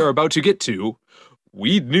because we are about to get to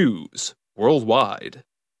Weed News Worldwide.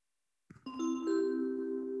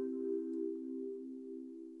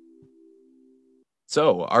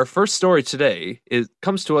 So, our first story today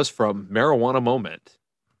comes to us from Marijuana Moment.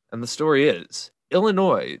 And the story is,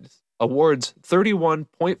 Illinois awards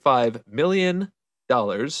 $31.5 million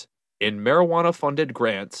in marijuana-funded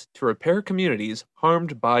grants to repair communities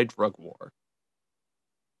harmed by drug war.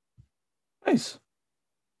 Nice.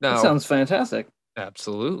 Now, that sounds fantastic.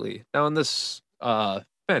 Absolutely. Now, in this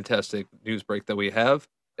fantastic news break that we have,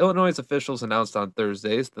 Illinois officials announced on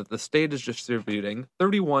Thursdays that the state is distributing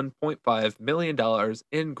 $31.5 million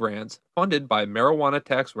in grants funded by marijuana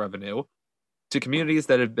tax revenue to communities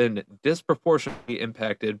that have been disproportionately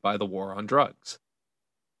impacted by the war on drugs.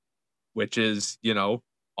 Which is,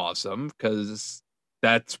 awesome, because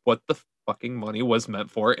that's what the fucking money was meant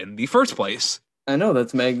for in the first place. I know,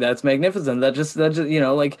 that's magnificent. That just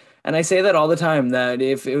and I say that all the time, that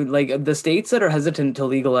if the states that are hesitant to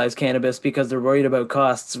legalize cannabis because they're worried about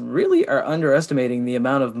costs really are underestimating the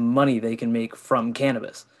amount of money they can make from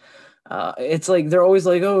cannabis. It's like they're always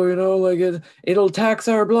like, oh, it'll tax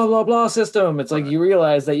our blah blah blah system. It's like, you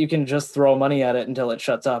realize that you can just throw money at it until it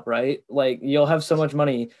shuts up, right? Like, you'll have so much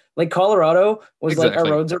money. Like, Colorado was like, our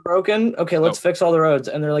roads are broken. Okay, let's fix all the roads.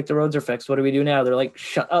 And they're like, the roads are fixed. What do we do now? They're like,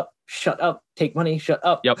 shut up, take money, shut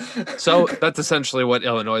up. Yep. So that's essentially what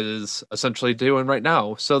Illinois is essentially doing right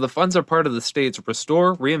now. So the funds are part of the state's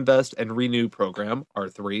Restore, Reinvest, and Renew program,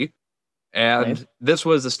 R3. And nice. This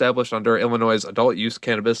was established under Illinois' adult use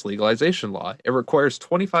cannabis legalization law. It requires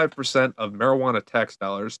 25% of marijuana tax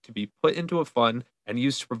dollars to be put into a fund and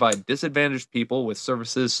used to provide disadvantaged people with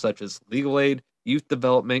services such as legal aid, youth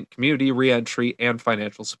development, community reentry, and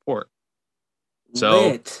financial support.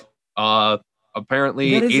 So,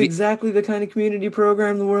 apparently, that is exactly the kind of community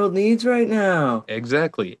program the world needs right now.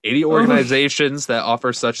 Exactly. 80 organizations that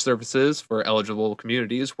offer such services for eligible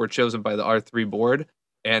communities were chosen by the R3 board,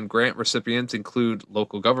 and grant recipients include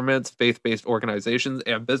local governments, faith-based organizations,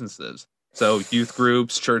 and businesses. So youth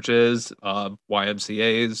groups, churches,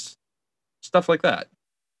 YMCAs, stuff like that.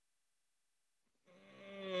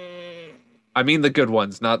 I mean the good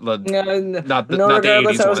ones, not the not the 80s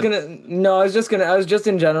ones. I was just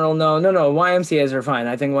in general. No. YMCAs are fine.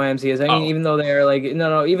 I think YMCAs, even though they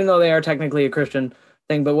are even though they are technically a Christian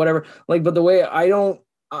thing, but whatever. But the way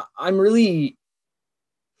I'm really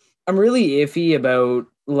iffy about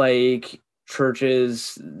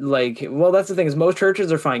churches. That's the thing, is most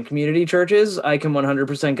churches are fine. Community churches, I can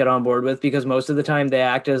 100% get on board with, because most of the time they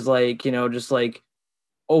act as just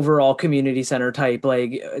overall community center type,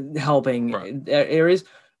 helping areas.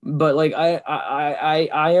 But I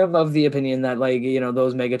am of the opinion that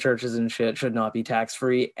those mega churches and shit should not be tax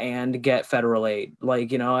free and get federal aid.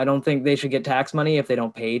 I don't think they should get tax money if they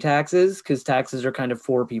don't pay taxes, because taxes are kind of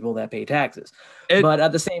for people that pay taxes. But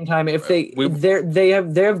at the same time, if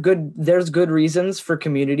there's good reasons for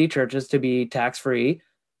community churches to be tax free,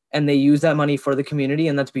 and they use that money for the community,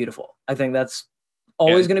 and that's beautiful. I think that's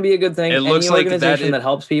always going to be a good thing. It looks Any like that organization that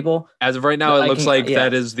helps people. As of right now, it I looks can- like yeah.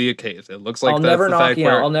 that is the case. It looks like I'll that's never the knock, fact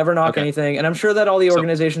where I'll never knock okay. anything. And I'm sure that all the So-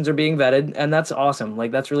 organizations are being vetted, and that's awesome.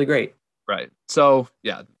 Like, that's really great. Right. So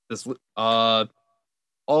yeah, this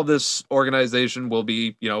all this organization will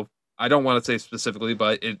be, I don't want to say specifically,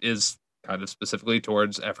 but it is kind of specifically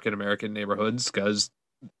towards African American neighborhoods because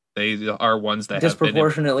they are ones that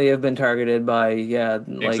Disproportionately have been targeted by, like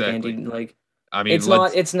Exactly. I mean,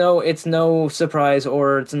 it's no surprise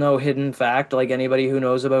or it's no hidden fact. Like, anybody who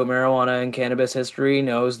knows about marijuana and cannabis history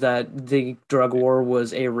knows that the drug war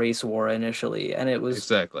was a race war initially, and it was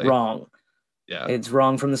exactly wrong. Yeah. It's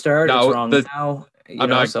wrong from the start. No, it's wrong now.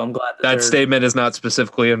 So I'm glad that statement is not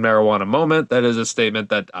specifically a marijuana moment. That is a statement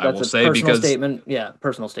that I will say because statement. Yeah,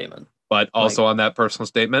 personal statement. But also on that personal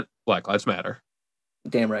statement, Black Lives Matter.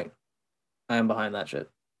 Damn right. I am behind that shit.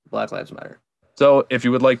 Black Lives Matter. So if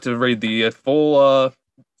you would like to read the full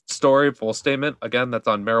story, full statement, again, that's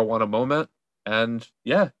on Marijuana Moment. And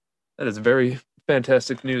yeah, that is very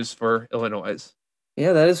fantastic news for Illinois.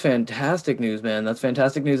 Yeah, that is fantastic news, man. That's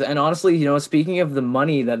fantastic news. And honestly, speaking of the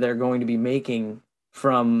money that they're going to be making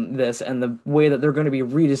from this and the way that they're going to be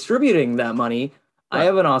redistributing that money, right. I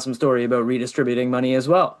have an awesome story about redistributing money as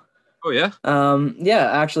well. Oh, yeah? Yeah,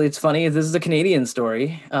 actually, it's funny. This is a Canadian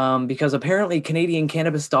story because apparently Canadian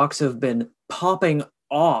cannabis stocks have been popping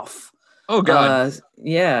off. Oh, God.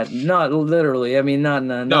 Yeah, not literally. I mean, not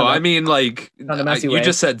I mean, like, not in a messy way. You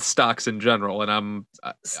just said stocks in general, and I'm...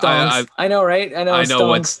 I know, right? I know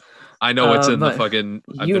what's in the fucking...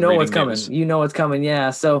 You know what's coming. You know what's coming, yeah.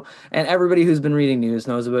 So, and everybody who's been reading news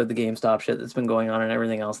knows about the GameStop shit that's been going on and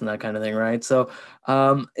everything else and that kind of thing, right? So,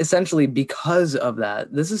 essentially, because of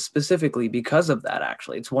that, this is specifically because of that,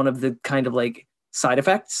 actually. It's one of the kind of, like, side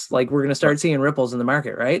effects. Like, we're going to start seeing ripples in the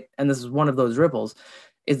market, right? And this is one of those ripples,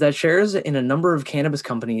 is that shares in a number of cannabis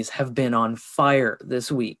companies have been on fire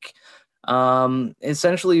this week.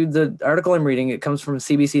 Essentially, the article I'm reading, it comes from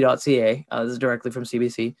cbc.ca. This is directly from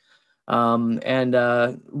CBC. And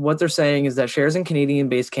what they're saying is that shares in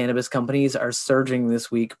Canadian-based cannabis companies are surging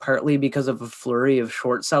this week, partly because of a flurry of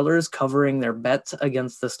short sellers covering their bets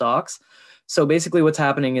against the stocks. So basically what's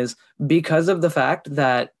happening is because of the fact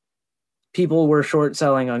that people were short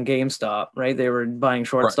selling on GameStop, right? They were buying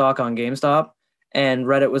short stock on GameStop, and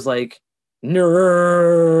Reddit was like,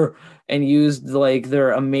 "Nrrr," and used like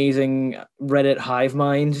their amazing Reddit hive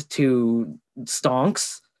mind to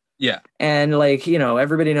stonks. Yeah. And like,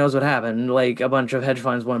 everybody knows what happened. Like, a bunch of hedge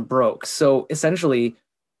funds went broke. So essentially,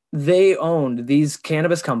 these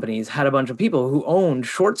cannabis companies had a bunch of people who owned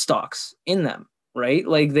short stocks in them, right?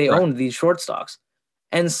 Like, they owned these short stocks.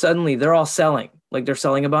 And suddenly they're all selling. Like, they're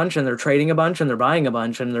selling a bunch and they're trading a bunch and they're buying a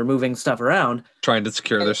bunch and they're moving stuff around. Trying to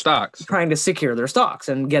secure their stocks. Trying to secure their stocks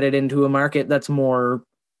and get it into a market that's more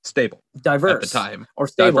stable. Diverse. At the time. Or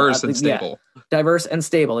stable. Diverse and stable. Yeah, diverse and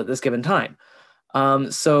stable at this given time.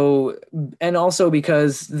 So, and also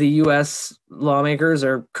because the U.S. lawmakers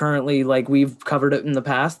are currently, like we've covered it in the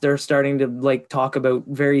past, they're starting to like talk about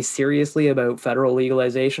very seriously about federal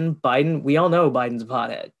legalization. Biden, we all know Biden's a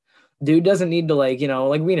pothead. Dude doesn't need to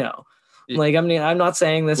we know. Like, I mean, I'm not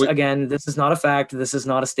saying this again. This is not a fact. This is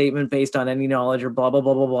not a statement based on any knowledge or blah, blah,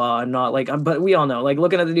 blah, blah, blah. I'm not but we all know, like,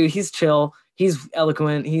 looking at the dude, he's chill. He's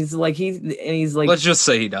eloquent. He's like, let's just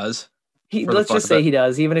say he does. Let's just say he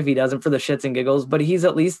does, even if he doesn't for the shits and giggles, but he's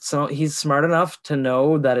at least he's smart enough to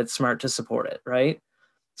know that it's smart to support it. Right.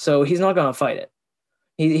 So he's not going to fight it.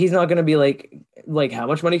 He's not going to be like, how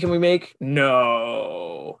much money can we make?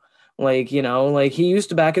 No. Like, he used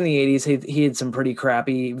to back in the 80s, he had some pretty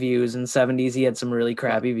crappy views. In the 70s, he had some really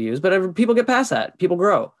crappy views, but people get past that. People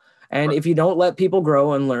grow. And if you don't let people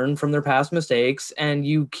grow and learn from their past mistakes, and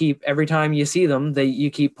you keep, every time you see them, you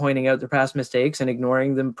keep pointing out their past mistakes and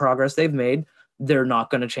ignoring the progress they've made, they're not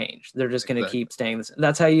going to change. They're just going to keep staying this.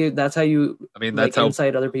 That's how you, I mean, that's how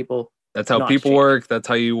insight other people. That's how people work. That's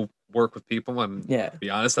how you work with people. And to be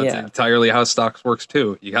honest, that's entirely how stocks works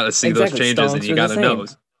too. You got to see those changes and you got to know.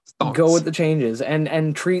 Go with the changes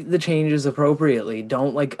and treat the changes appropriately.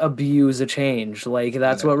 Don't abuse a change. Like,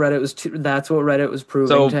 that's what Reddit was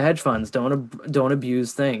proving to hedge funds. Don't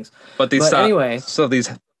abuse things. But these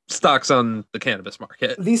stocks on the cannabis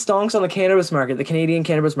market. These stocks on the cannabis market, the Canadian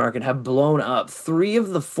cannabis market, have blown up. 3 of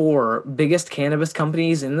the 4 biggest cannabis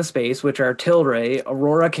companies in the space, which are Tilray,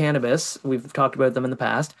 Aurora Cannabis, we've talked about them in the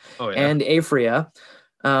past, and Aphria.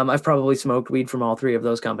 I've probably smoked weed from all 3 of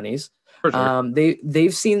those companies. Sure.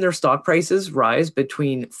 They've seen their stock prices rise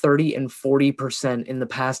between 30 and 40% in the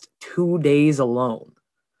past 2 days alone.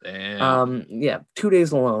 Damn. Yeah, 2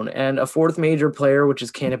 days alone. And a fourth major player, which is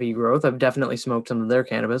Canopy Growth, I've definitely smoked some of their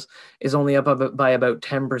cannabis, is only up by about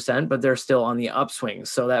 10%, but they're still on the upswing.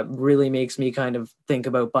 So that really makes me kind of think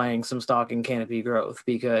about buying some stock in Canopy Growth,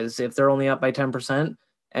 because if they're only up by 10%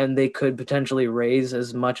 and they could potentially raise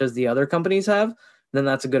as much as the other companies have, then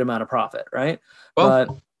that's a good amount of profit, right? Well,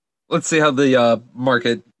 But let's see how the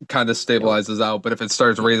market kind of stabilizes out. But if it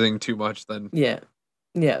starts raising too much, then yeah.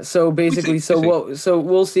 Yeah, so we see. basically, We see. so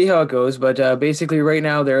we'll see how it goes, but basically right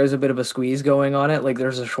now there is a bit of a squeeze going on it. Like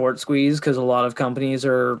there's a short squeeze because a lot of companies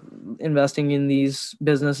are investing in these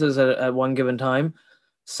businesses at one given time.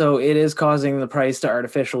 So it is causing the price to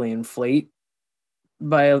artificially inflate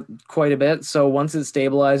by quite a bit. So once it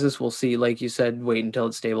stabilizes, we'll see. Like you said, wait until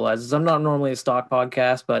it stabilizes. I'm not normally a stock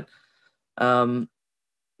podcast, um,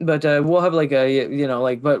 but we'll have like a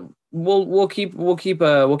like but we'll keep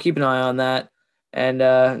an eye on that, and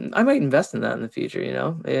I might invest in that in the future,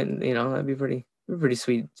 and that'd be pretty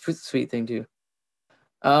sweet thing too.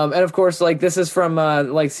 And of course, like this is from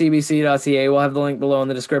like cbc.ca. We'll have the link below in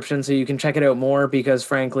the description so you can check it out more, because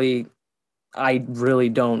frankly I really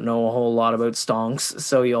don't know a whole lot about stonks,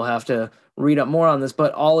 so you'll have to read up more on this.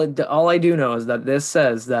 But all I do know is that this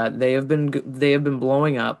says that they have been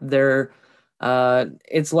blowing up.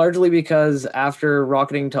 It's largely because after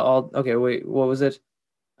rocketing to all. Okay, wait, what was it?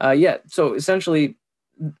 Yeah, so essentially,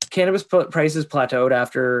 cannabis prices plateaued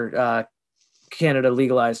after Canada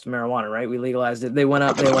legalized marijuana. Right, we legalized it. They went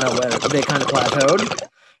up. They went out. They kind of plateaued,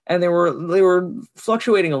 and they were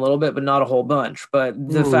fluctuating a little bit, but not a whole bunch. But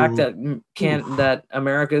the fact that that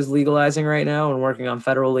America is legalizing right now and working on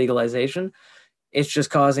federal legalization, it's just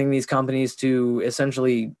causing these companies to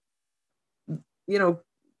essentially, you know,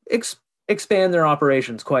 ex- expand their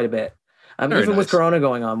operations quite a bit. Very Even with nice. Corona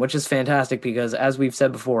going on, which is fantastic because, as we've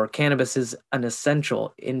said before, cannabis is an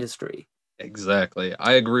essential industry. Exactly.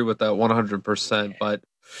 I agree with that 100%. But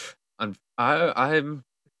I'm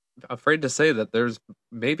afraid to say that there's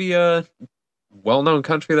maybe a well-known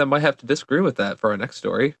country that might have to disagree with that for our next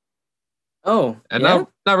story. Oh And yeah,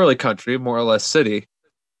 not really country, more or less city.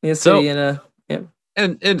 yeah, So, city in a yeah,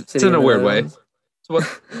 and it's city in in a the weird way. Netherlands. So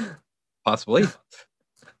what possibly?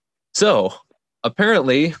 So,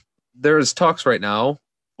 apparently there's talks right now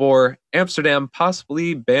for Amsterdam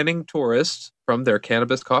possibly banning tourists from their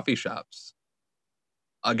cannabis coffee shops.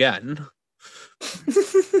 Again,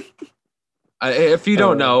 if you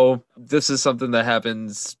don't uh, know, this is something that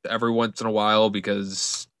happens every once in a while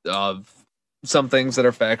because of some things that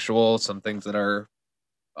are factual, some things that are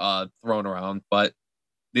thrown around. But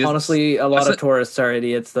the Honestly, a lot es- of tourists are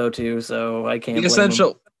idiots though too, so I the can't blame them.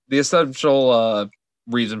 essential the essential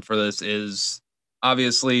reason for this is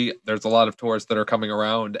obviously there's a lot of tourists that are coming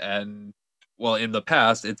around, and well, in the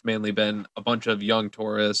past it's mainly been a bunch of young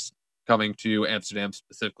tourists coming to Amsterdam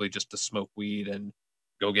specifically just to smoke weed and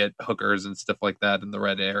go get hookers and stuff like that in the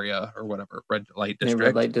red area or whatever, red light Yeah, red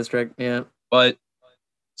district. light district. Yeah. But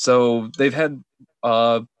so they've had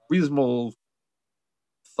reasonable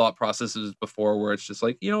thought processes before where it's just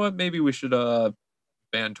like, you know what, maybe we should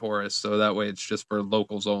ban tourists so that way it's just for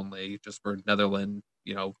locals only, just for Netherlands,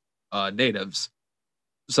 natives.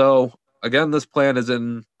 So again, this plan is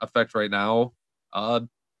in effect right now. Uh,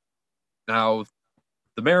 Now,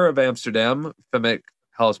 the mayor of Amsterdam, Femke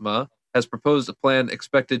Halsema, has proposed a plan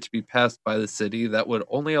expected to be passed by the city that would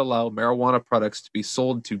only allow marijuana products to be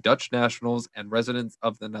sold to Dutch nationals and residents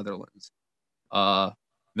of the Netherlands. Uh,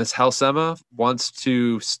 Ms. Halsema wants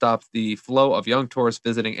to stop the flow of young tourists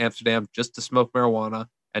visiting Amsterdam just to smoke marijuana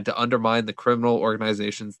and to undermine the criminal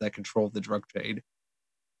organizations that control the drug trade.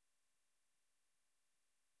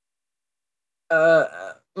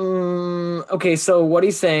 Okay, so what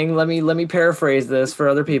he's saying, let me paraphrase this for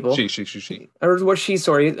other people. She. Or what she's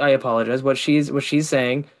sorry, I apologize. What she's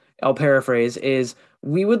saying, I'll paraphrase, is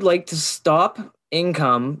we would like to stop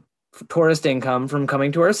tourist income from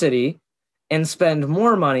coming to our city and spend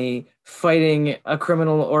more money fighting a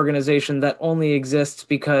criminal organization that only exists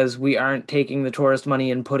because we aren't taking the tourist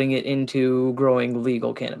money and putting it into growing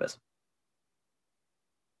legal cannabis.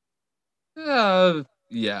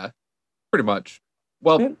 Yeah, pretty much.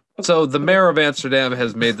 Well, Yeah, so the okay. mayor of Amsterdam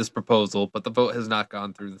has made this proposal, but the vote has not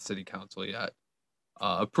gone through the city council yet.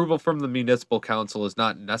 Approval from the municipal council is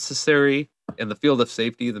not necessary. In the field of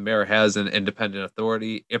safety, the mayor has an independent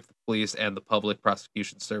authority. If the police and the public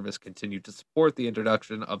prosecution service continue to support the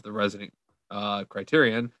introduction of the resident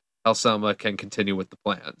criterion, Halsema can continue with the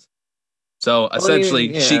plans. So Well, I mean,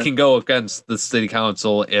 essentially, she yeah. can go against the city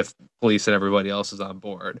council if police and everybody else is on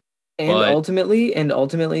board. And But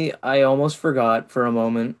ultimately, I almost forgot for a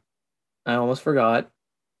moment. I almost forgot.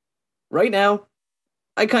 Right now,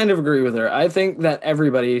 I kind of agree with her. I think that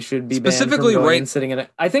everybody should be banned from Specifically, going right? and sitting in it.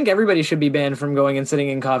 I think everybody should be banned from going and sitting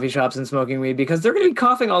in coffee shops and smoking weed because they're going to be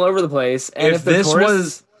coughing all over the place. And if they're This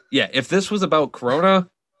tourists, was, yeah, if this was about Corona,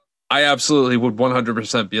 I absolutely would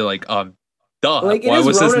 100% be like, duh. like it Why is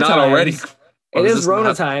was this Rona not already? times. Why It was is this Rona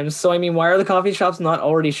not times. So I mean, why are the coffee shops not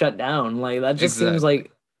already shut down? Like that just seems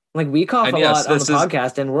exactly? like we cough And a yes, lot on the this is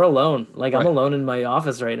podcast and we're alone. Like I'm right. alone in my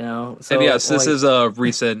office right now. And So yes, this like is a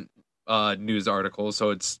recent news article, so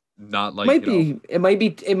it's not like, might be it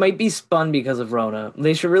might be spun because of Rona.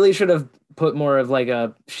 They should have put more of like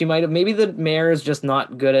a she might have maybe the mayor is just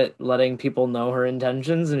not good at letting people know her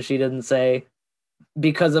intentions and she didn't say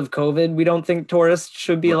because of COVID we don't think tourists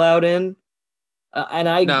should be right. allowed in. And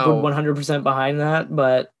I would Now 100% behind that,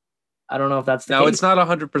 but I don't know if that's the Now, it's case. not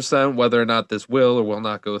 100% whether or not this will or will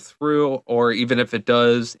not go through, or even if it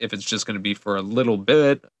does, if it's just going to be for a little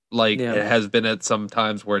bit, like Yeah. it has been at some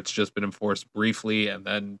times where it's just been enforced briefly and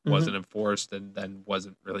then wasn't Mhm. enforced and then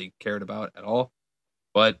wasn't really cared about at all.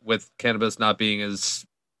 But with cannabis not being as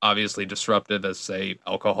obviously disruptive as, say,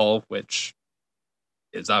 alcohol, which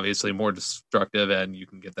is obviously more destructive and you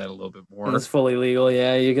can get that a little bit And it's more. fully legal.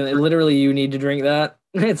 Yeah, you can literally you need to drink that.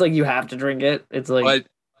 It's like you have to drink it. It's like But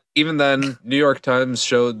even then, New York Times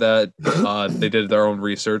showed that they did their own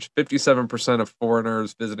research. 57% of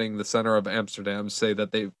foreigners visiting the center of Amsterdam say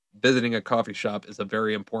that they visiting a coffee shop is a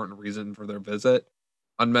very important reason for their visit.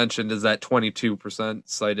 Unmentioned is that 22%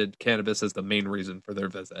 cited cannabis as the main reason for their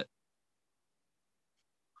visit.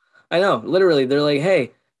 I know, literally they're like,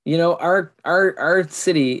 "Hey, you know, our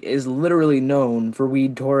city is literally known for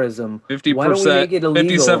weed tourism. Why don't we 50%, make it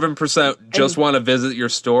illegal?" 57% just And want to visit your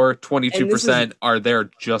store. this is 22% are there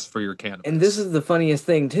just for your and this cannabis. is the funniest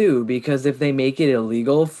thing too, because if they make it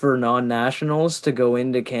illegal for non-nationals to go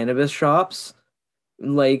into cannabis shops,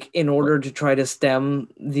 like in Right, order to try to stem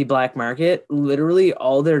the black market, literally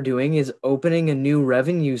all they're doing is opening a new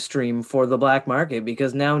revenue stream for the black market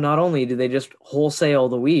because now not only do they just wholesale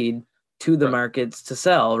the weed to the right. markets to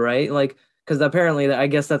sell, right? Like because apparently I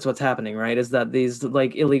guess that's what's happening, right? Is that these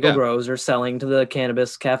like illegal Yeah. grows are selling to the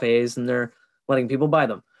cannabis cafes and they're letting people buy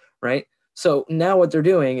them, right? So now what they're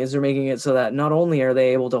doing is they're making it so that not only are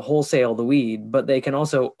they able to wholesale the weed, but they can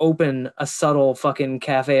also open a subtle fucking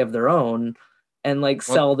cafe of their own and like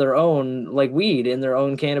Well, sell their own like weed in their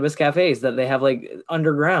own cannabis cafes that they have like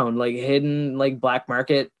underground, like hidden like black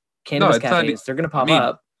market no, cannabis it's not. cafes. They're gonna I pop mean,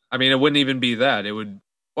 up. it wouldn't even be that. It would,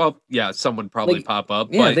 well, yeah, some would probably Like, pop up,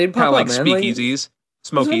 yeah, but they'd kind pop of up, like man. Like speakeasies,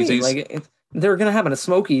 that's what I mean. smokeasies. They're gonna happen a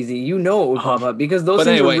smokeasy. You know it would pop Um, up because those but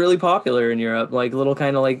things are anyway, really popular in Europe. Like little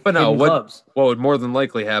kind of like but no, hidden clubs. what would more than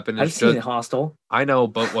likely happen is I've seen just, it hostel. I know,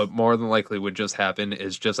 but what more than likely would just happen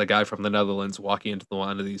is just a guy from the Netherlands walking into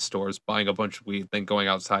one of these stores, buying a bunch of weed, then going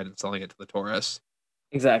outside and selling it to the tourists,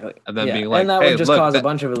 Exactly. and then Yeah, being and like, that "Hey, would just look, cause a that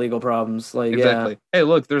bunch of illegal problems. Like, yeah, exactly. Hey,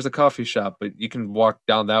 look, there's a coffee shop, but you can walk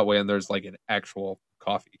down that way, and there's like an actual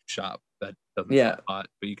coffee shop that doesn't sell yeah, pot,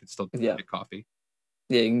 but you can still yeah. get coffee."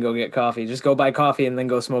 Yeah, you can go get coffee. Just go buy coffee and then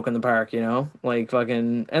go smoke in the park, you know? Like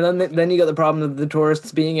fucking and then you got the problem of the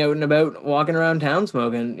tourists being out and about walking around town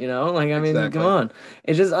smoking, you know? Like I mean, come Exactly. on.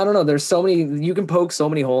 It's just I don't know, there's so many you can poke so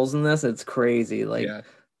many holes in this. It's crazy. Like Yeah.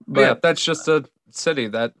 But yeah, but that's just a city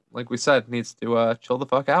that, like we said, needs to chill the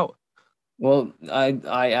fuck out. well,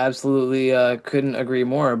 I absolutely couldn't agree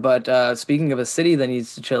more. But speaking of a city that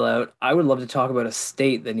needs to chill out, I would love to talk about a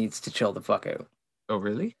state that needs to chill the fuck out. Oh,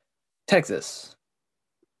 really? Texas.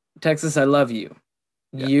 Texas, I love you.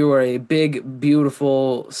 Yeah. You are a big,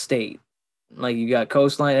 beautiful state. Like you got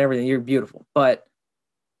coastline and everything. You're beautiful, but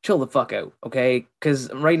chill the fuck out, okay?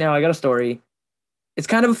 Because right now I got a story. It's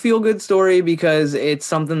kind of a feel good story because it's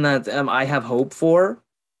something that I have hope for,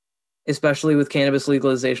 especially with cannabis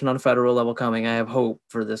legalization on a federal level coming. I have hope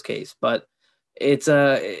for this case, but it's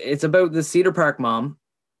about the Cedar Park mom.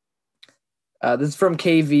 This is from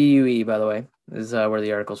KVUE, by the way. This is where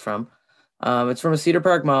the article's from. It's from a Cedar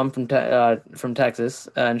Park mom from Texas,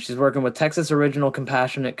 and she's working with Texas Original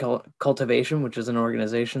Compassionate Cultivation, which is an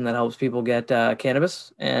organization that helps people get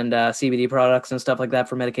cannabis and CBD products and stuff like that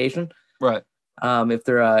for medication. Right. If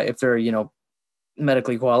they're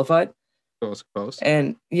medically qualified. Suppose.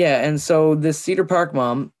 And yeah, and so this Cedar Park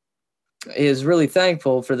mom is really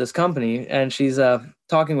thankful for this company, and she's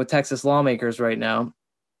talking with Texas lawmakers right now.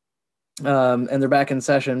 And they're back in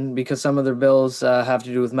session because some of their bills have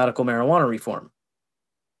to do with medical marijuana reform.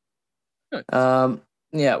 Nice.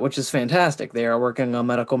 Yeah, which is fantastic. They are working on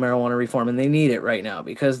medical marijuana reform, and they need it right now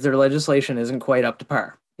because their legislation isn't quite up to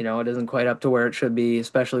par. You know, it isn't quite up to where it should be,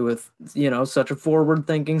 especially with such a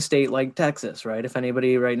forward-thinking state like Texas, right? If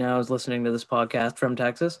anybody right now is listening to this podcast from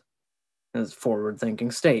Texas, it's a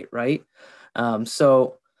forward-thinking state, right?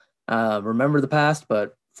 So remember the past,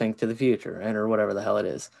 but think to the future, and or whatever the hell it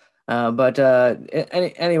is.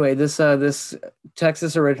 Anyway, this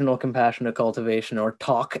Texas Original Compassionate Cultivation, or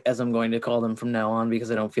TALK, as I'm going to call them from now on, because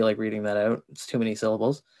I don't feel like reading that out. It's too many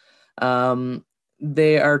syllables.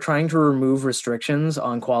 They are trying to remove restrictions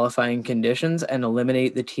on qualifying conditions and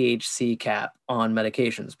eliminate the THC cap on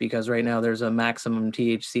medications, because right now there's a maximum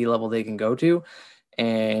THC level they can go to,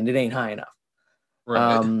 and it ain't high enough.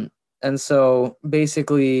 Right. And so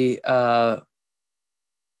basically,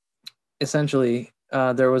 essentially,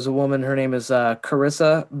 there was a woman, her name is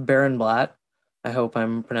Carissa Barenblatt. I hope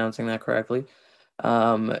I'm pronouncing that correctly.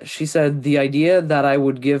 She said, the idea that I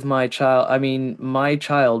would give my child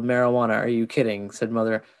marijuana. Are you kidding? Said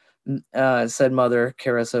mother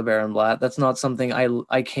Carissa Barenblatt. That's not something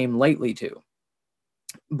I came lightly to.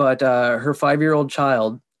 But her 5-year-old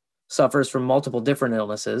child suffers from multiple different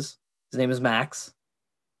illnesses. His name is Max.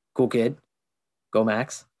 Cool kid. Go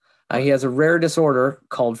Max. He has a rare disorder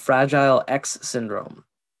called Fragile X syndrome.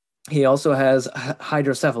 He also has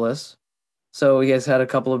hydrocephalus. So he has had a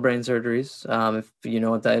couple of brain surgeries. If you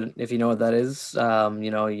know what that is,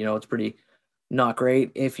 it's pretty not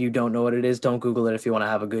great. If you don't know what it is, don't Google it if you want to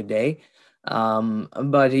have a good day.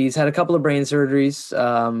 But he's had a couple of brain surgeries,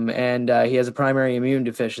 and he has a primary immune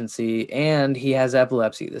deficiency, and he has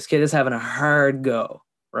epilepsy. This kid is having a hard go,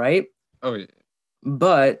 right? Oh yeah.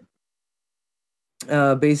 But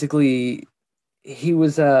basically, he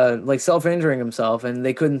was like self-injuring himself, and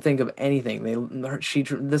they couldn't think of anything.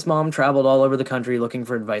 This mom traveled all over the country looking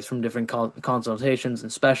for advice from different consultations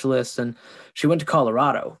and specialists, and she went to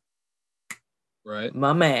Colorado. Right.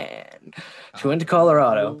 My man. She went to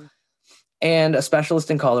Colorado, and a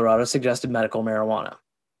specialist in Colorado suggested medical marijuana.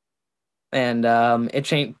 And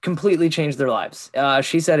it completely changed their lives.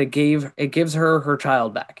 She said it gives her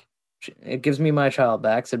child back. It gives me my child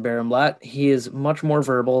back, said Barenblatt. He is much more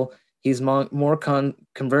verbal. He's more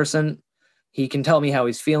conversant. He can tell me how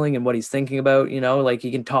he's feeling and what he's thinking about. Like he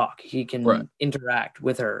can talk. He can interact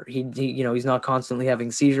with her. He's not constantly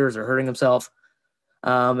having seizures or hurting himself.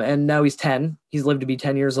 And now he's 10. He's lived to be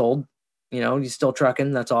 10 years old. He's still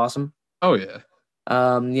trucking. That's awesome. Oh yeah.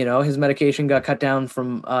 His medication got cut down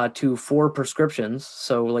from to 4 prescriptions.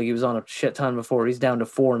 So like he was on a shit ton before. He's down to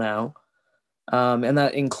 4 now. And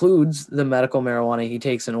that includes the medical marijuana he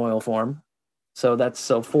takes in oil form. So that's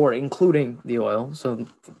 4, including the oil. So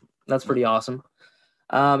that's pretty awesome.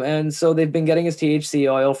 And so they've been getting his THC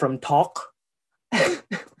oil from Talk.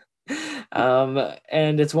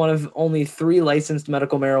 And it's one of only 3 licensed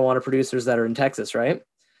medical marijuana producers that are in Texas, right?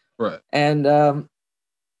 Right. And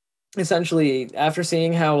essentially, after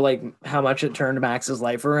seeing how much it turned Max's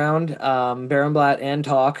life around, Barenblatt and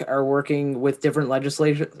Talk are working with different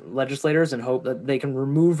legislators in hope that they can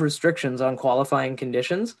remove restrictions on qualifying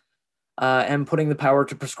conditions. And putting the power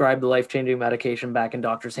to prescribe the life-changing medication back in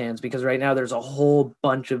doctors' hands, because right now there's a whole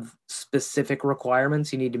bunch of specific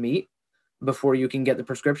requirements you need to meet before you can get the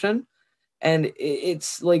prescription. And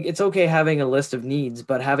it's okay having a list of needs,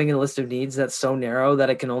 but having a list of needs that's so narrow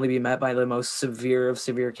that it can only be met by the most severe of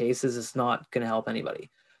severe cases is not going to help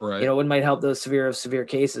anybody. Right. It might help those severe of severe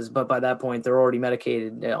cases, but by that point they're already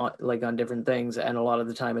medicated on different things, and a lot of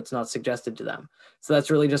the time it's not suggested to them. So that's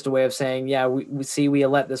really just a way of saying, yeah, we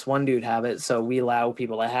let this one dude have it, so we allow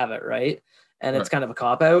people to have it, right? And it's kind of a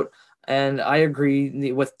cop out. And I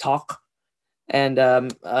agree with Talk and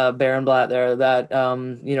Barenblatt there that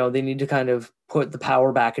they need to kind of put the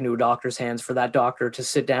power back into a doctor's hands for that doctor to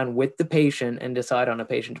sit down with the patient and decide on a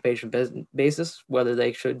patient-to-patient basis whether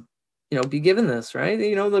they should be given this, right?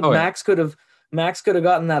 Max could have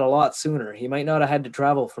gotten that a lot sooner. He might not have had to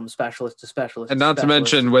travel from specialist to specialist. And not to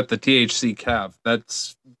mention with the THC cap,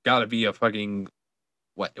 that's got to be a fucking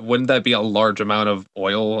wouldn't that be a large amount of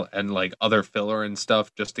oil and like other filler and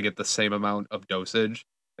stuff just to get the same amount of dosage?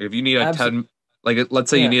 Like if you need a 10, let's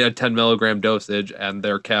say you need a 10 milligram dosage and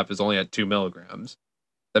their cap is only at 2 milligrams,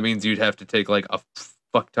 that means you'd have to take like a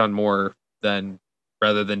fuck ton more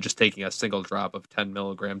rather than just taking a single drop of 10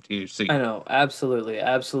 milligram THC. I know, absolutely.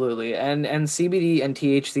 And CBD and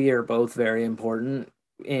THC are both very important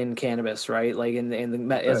in cannabis, right? Like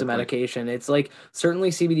as a medication, it's like certainly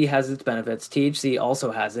CBD has its benefits. THC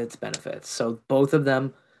also has its benefits. So both of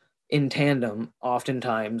them in tandem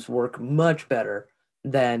oftentimes work much better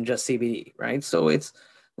than just CBD, right? So it's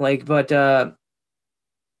like, but all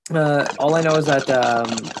I know is that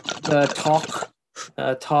the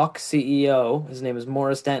Talk CEO, his name is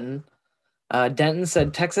Morris Denton. Denton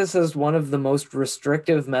said Texas has one of the most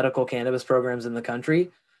restrictive medical cannabis programs in the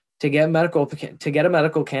country. To get a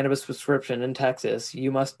medical cannabis prescription in Texas,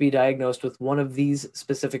 you must be diagnosed with one of these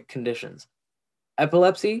specific conditions: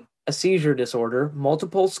 epilepsy, a seizure disorder,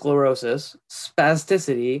 multiple sclerosis,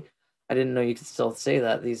 spasticity. I didn't know you could still say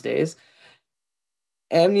that these days.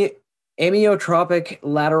 Amni- Amyotrophic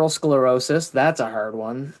lateral sclerosis. That's a hard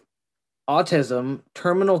one. Autism,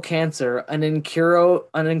 terminal cancer, an incurable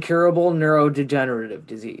neurodegenerative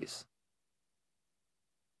disease.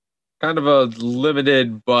 Kind of a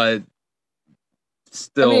limited but I mean, it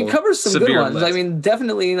still covers some good severe ones. I list. mean,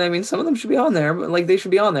 definitely. I mean, some of them should be on there, but like they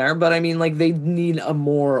should be on there. But I mean, like they need a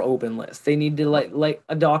more open list. They need to like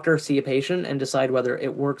a doctor see a patient and decide whether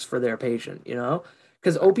it works for their patient. You know,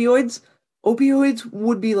 because opioids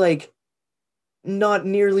would be like not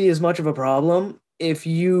nearly as much of a problem if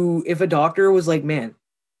a doctor was like, man,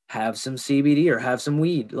 have some CBD or have some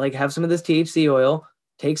weed, like have some of this THC oil,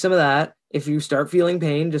 take some of that. If you start feeling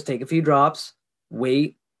pain, just take a few drops,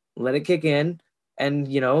 wait, let it kick in, and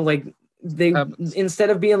like they Happens. instead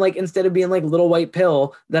of being like little white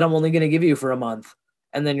pill that I'm only going to give you for a month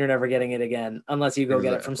and then you're never getting it again unless you go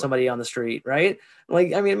get it from Exactly. somebody on the street, right?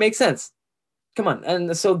 Like I mean, it makes sense. Come on.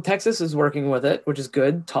 And so Texas is working with it, which is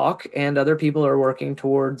good. Talk and other people are working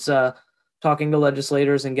towards talking to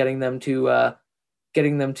legislators and getting them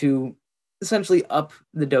to essentially up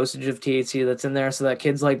the dosage of THC that's in there so that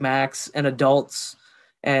kids like Max and adults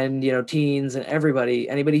and teens and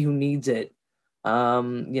anybody who needs it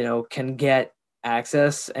can get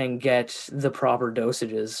access and get the proper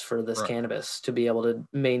dosages for this Right. cannabis to be able to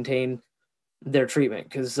maintain their treatment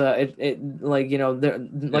because it like like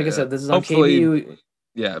I Yeah. said, this is on Hopefully, KVU.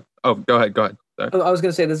 yeah. Oh, go ahead. Go ahead. Sorry. I was going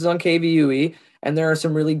to say this is on KVUE, and there are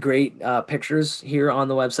some really great pictures here on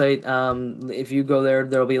the website. If you go there,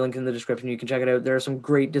 there'll be a link in the description. You can check it out. There are some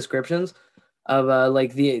great descriptions of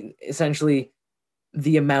like the essentially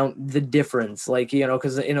the difference, like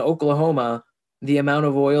because in Oklahoma, the amount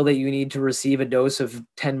of oil that you need to receive a dose of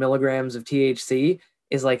 10 milligrams of THC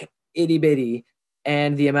is like itty bitty,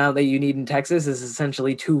 and the amount that you need in Texas is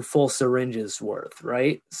essentially two full syringes worth,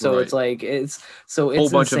 right? So it's Right. like it's Whole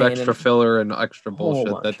bunch of insane extra and filler and extra whole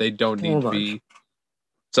bullshit that bunch, they don't whole need to bunch. be.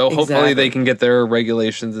 So hopefully they Exactly. can get their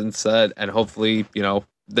regulations in set, and hopefully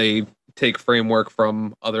they take framework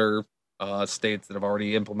from other states that have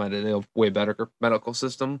already implemented a way better medical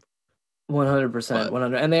system. 100%, But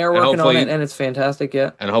 100, and they are and working on it, hopefully and it's fantastic.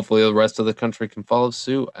 Yeah, and hopefully the rest of the country can follow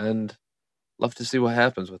suit. And love to see what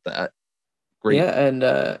happens with that. Great, yeah, and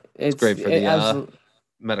it's it's great for the absolutely,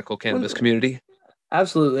 medical cannabis community.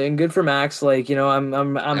 absolutely, and good for Max. Like I'm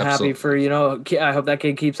happy Absolutely, for I hope that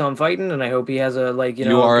kid keeps on fighting, and I hope he has a like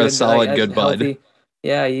you a are a good solid a good bud. healthy.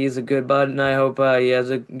 Yeah, he's a good bud, and I hope he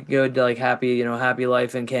has a good like happy happy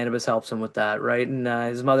life, and cannabis helps him with that, right? And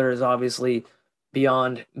his mother is obviously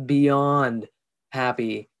beyond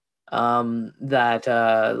happy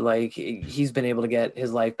that like he's been able to get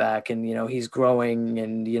his life back, and he's growing,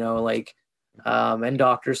 and like and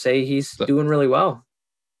doctors say he's So, doing really well.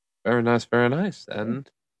 very nice, very nice. And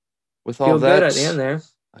with all Feel good at the end that, there.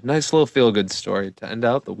 a nice little feel good story to end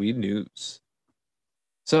out the weed news.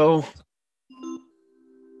 So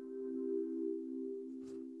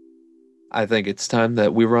I think it's time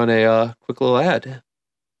that we run a quick little ad.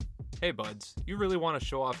 Hey buds, you really want to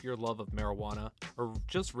show off your love of marijuana, or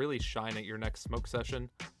just really shine at your next smoke session?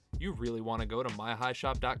 You really want to go to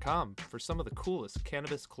myhighshop.com for some of the coolest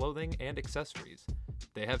cannabis clothing and accessories.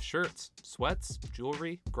 They have shirts, sweats,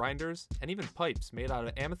 jewelry, grinders, and even pipes made out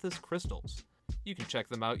of amethyst crystals. You can check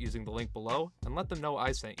them out using the link below and let them know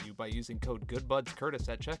I sent you by using code GoodBudsCurtis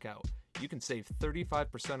at checkout. You can save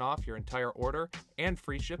 35% off your entire order and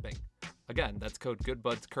free shipping. Again, that's code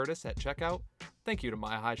GoodBudsCurtis at checkout. Thank you to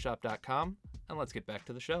myhighshop.com, and let's get back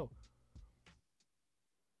to the show.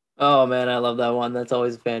 Oh man, I love that one. That's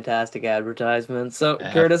always a fantastic advertisement. So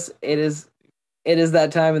Ab- Curtis, it is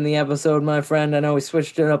that time in the episode, my friend. I know we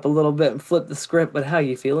switched it up a little bit and flipped the script, but how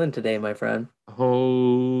you feeling today, my friend?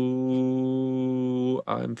 Oh,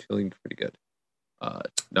 I'm feeling pretty good.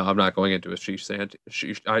 No, I'm not going into a sea shanty. A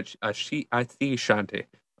sea shanty.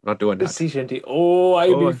 I'm not doing that. Sea shanty. Oh, I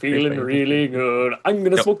Oh, be feeling really good. I'm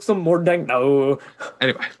gonna Nope. smoke some more dank now.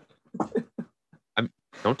 Anyway,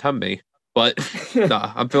 don't tempt me. But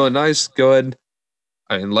nah, I'm feeling nice, good.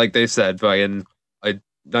 And like they said, fucking a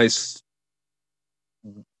nice,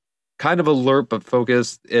 kind of alert but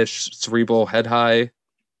focused-ish cerebral head high.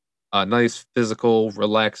 A nice physical,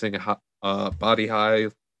 relaxing body high.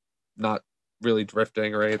 Not really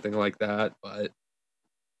drifting or anything like that, but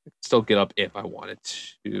still get up if I wanted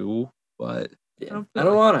to. But Yeah, I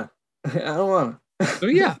don't wanna. I don't wanna. so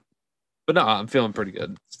yeah. But no, I'm feeling pretty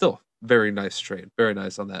good. Still very nice train. Very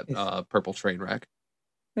nice on that Nice. purple train wreck.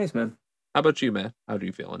 Nice, man. How about you, man? How are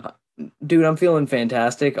you feeling? Dude, I'm feeling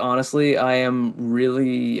fantastic. Honestly, I am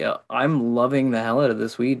really, I'm loving the hell out of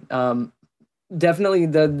this weed. Definitely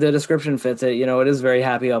the description fits it. You know, it is very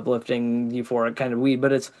happy, uplifting, euphoric kind of weed,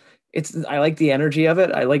 but it's I like the energy of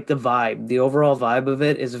it. I like the vibe. The overall vibe of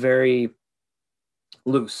it is very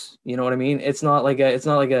loose. You know what I mean? It's not like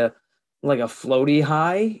a floaty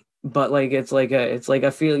high, but like it's like I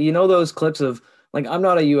feel, you know, those clips of, like, I'm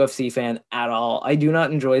not a UFC fan at all. I do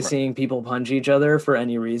not enjoy Right. seeing people punch each other for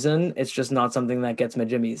any reason. It's just not something that gets my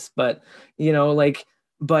jimmies. But you know, like,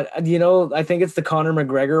 but you know, I think it's the Conor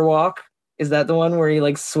McGregor walk. Is that the one where he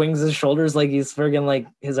like swings his shoulders like he's friggin' like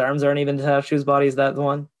his arms aren't even attached to his body? Is that the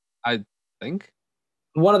one? I think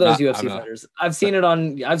One of those not. UFC I'm not. fighters. I've seen it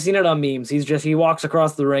on memes. He walks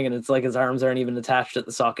across the ring and it's like his arms aren't even attached at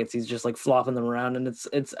the sockets. He's just like flopping them around, and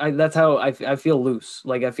that's how I feel loose.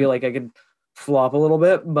 Like I feel like I could flop a little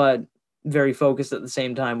bit, but very focused at the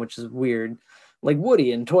same time, which is weird. Like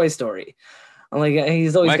Woody in Toy Story. Like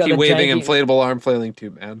he's always got Wacky the waving janky, inflatable arm flailing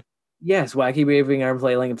tube, man. yes, wacky waving arm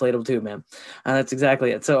flailing inflatable too, man. And that's exactly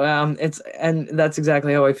it. So that's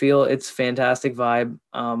exactly how I feel. It's fantastic vibe.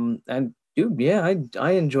 And dude, yeah,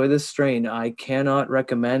 I enjoy this strain. I cannot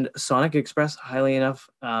recommend Sonic Express highly enough.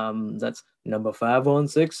 That's number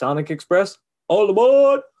 516 Sonic Express. All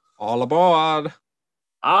aboard! All aboard.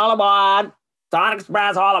 All aboard! Sonic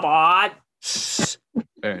Express, all aboard!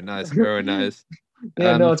 Very nice. Very nice.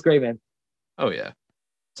 Yeah, no, it's great, man. Oh yeah.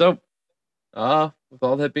 So, with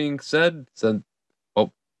all that being said,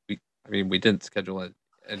 we didn't schedule an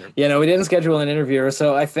interview. Yeah, no, we didn't schedule an interviewer,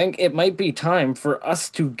 so I think it might be time for us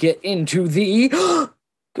to get into the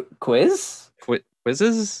quiz.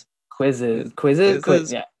 Quizzes. Quiz. Yeah.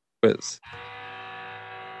 Quiz.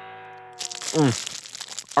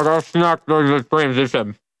 I got a snack during this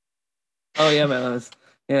transition. Oh yeah, man.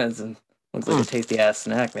 Looks like a tasty ass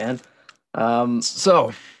snack, man.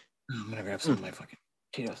 So, I'm gonna grab some of my fucking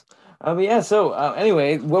Cheetos. But yeah, so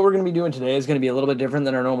anyway, what we're going to be doing today is going to be a little bit different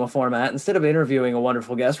than our normal format. Instead of interviewing a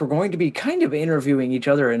wonderful guest, we're going to be kind of interviewing each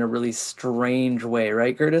other in a really strange way,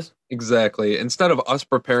 right, Curtis? exactly. Instead of us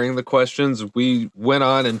preparing the questions, we went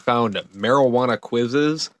on and found marijuana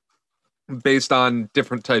quizzes based on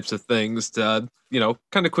different types of things to,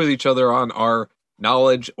 kind of quiz each other on our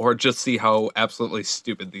knowledge or just see how absolutely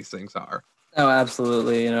stupid these things are. Oh,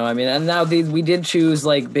 absolutely. I mean, and now we did choose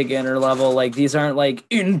like beginner level. Like these aren't like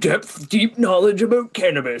in-depth, deep knowledge about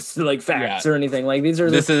cannabis, like facts or anything. Like these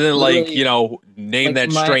are. This isn't like, name like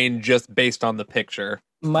that strain just based on the picture.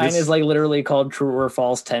 Mine is like literally called True or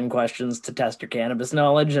False 10 questions to test your cannabis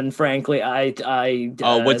knowledge. And frankly, what's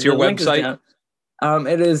your website?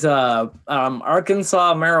 It is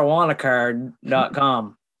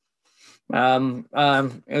ArkansasMarijuanaCard.com. It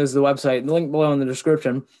was the website. The link below in the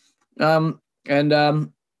description. So I'm going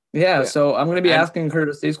to be asking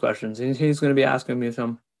Curtis these questions. He's going to be asking me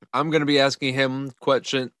some. I'm going to be asking him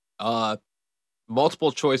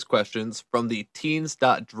multiple choice questions from the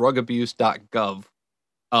teens.drugabuse.gov.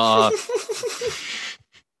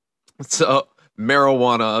 So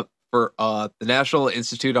marijuana for the National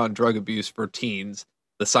Institute on Drug Abuse for Teens,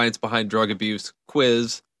 the science behind drug abuse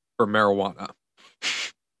quiz for marijuana.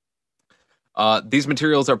 These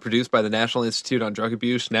materials are produced by the National Institute on Drug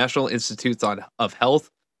Abuse, National Institutes of Health.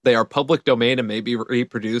 They are public domain and may be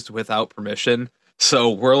reproduced without permission. So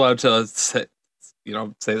we're allowed to say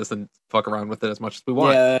this and fuck around with it as much as we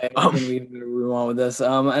want. Yeah, we want with this.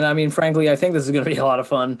 And I mean, frankly, I think this is going to be a lot of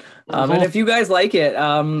fun. And if you guys like it,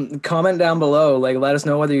 comment down below. Like, let us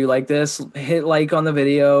know whether you like this. Hit like on the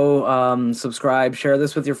video, subscribe, share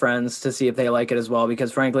this with your friends to see if they like it as well.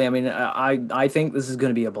 Because frankly, I mean, I think this is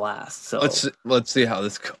going to be a blast. So let's see how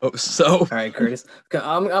this goes. So all right, Curtis,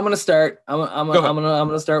 I'm going to start. I'm going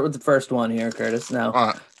to start with the first one here, Curtis.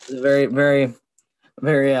 Now, it's a very, very,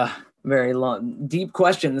 very very long, deep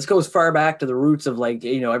question. This goes far back to the roots of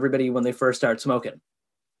everybody when they first start smoking.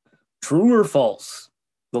 True or false?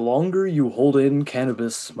 The longer you hold in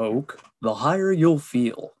cannabis smoke, the higher you'll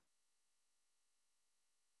feel.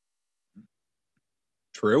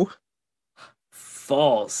 True?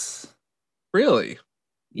 False. Really?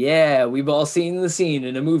 Yeah, we've all seen the scene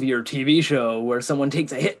in a movie or TV show where someone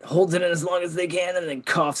takes a hit, holds it in as long as they can, and then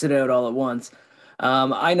coughs it out all at once.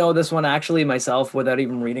 I know this one actually myself without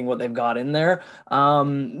even reading what they've got in there.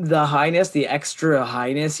 The extra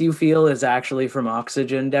highness you feel is actually from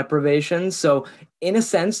oxygen deprivation. So in a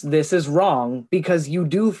sense, this is wrong because you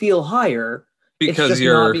do feel higher. Because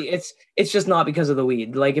it's just not because of the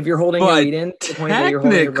weed. Like if you're holding your weed in to the point that you're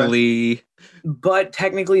holding your breath. But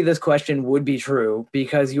technically, this question would be true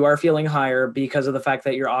because you are feeling higher because of the fact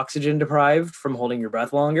that you're oxygen deprived from holding your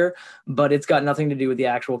breath longer. But it's got nothing to do with the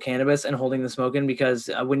actual cannabis and holding the smoke in because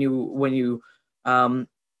and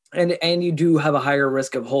you do have a higher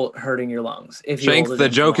risk of hurting your lungs if you Shank, hold it the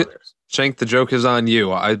in for joke. longer. Shank, the joke is on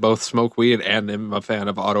you. I both smoke weed and am a fan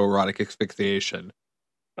of autoerotic asphyxiation.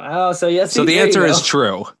 Oh, so yes. So the answer is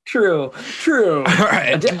true. True. All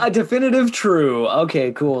right. A definitive true.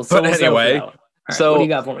 Okay, cool. So But we'll settle for anyway, that one. All right, so what do you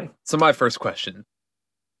got for me? So my first question.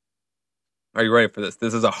 Are you ready for this?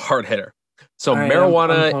 This is a hard hitter. So All right,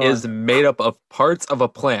 marijuana I'm is made up of parts of a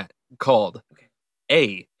plant called Okay.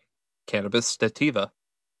 A. Cannabis sativa,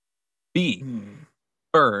 B. Hmm.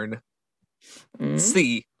 Fern, Hmm?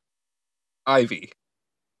 C. Ivy.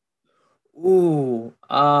 Ooh.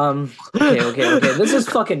 Okay. This is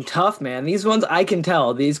fucking tough, man. These ones I can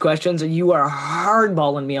tell. These questions you are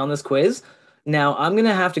hardballing me on this quiz. Now I'm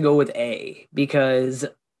gonna have to go with A because,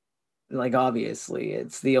 like, obviously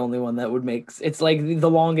it's the only one that would make. It's like the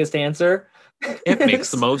longest answer. It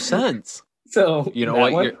makes the most sense. So You know that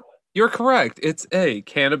what? one? You're correct. It's A.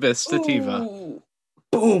 Cannabis sativa. Ooh.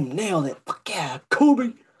 Boom! Nailed it. Fuck yeah,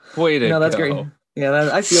 Kobe. Way to No, that's go. great. Yeah,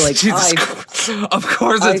 I feel like Jesus I Christ. Of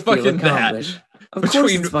course I it's feel fucking that. accomplished. Of course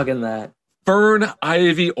Between it's fucking that. Fern,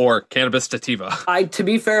 Ivy, or Cannabis sativa. To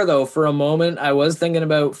be fair though, for a moment I was thinking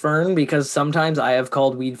about fern because sometimes I have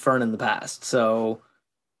called weed fern in the past. So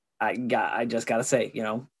I just gotta say,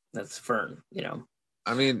 that's fern,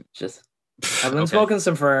 I mean, Just I've been okay. smoking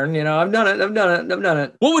some fern, I've done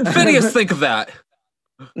it. What would Phineas think of that?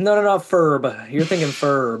 No, furb. You're thinking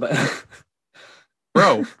furb.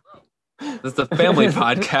 Bro, this is a family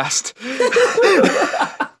podcast.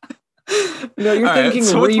 No, you're All right, thinking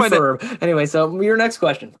so what's my refurb. Anyway, so your next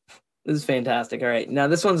question. This is fantastic. All right. Now,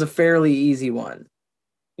 this one's a fairly easy one.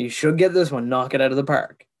 You should get this one. Knock it out of the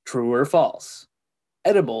park. True or false?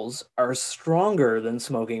 Edibles are stronger than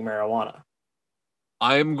smoking marijuana.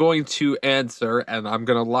 I'm going to answer, and I'm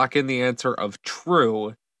going to lock in the answer of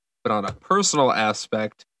true, but on a personal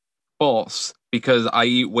aspect, false, because I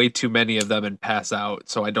eat way too many of them and pass out,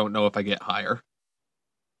 so I don't know if I get higher.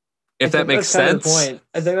 If that makes sense. I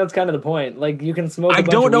think that's kind of the point. Like, you can smoke I a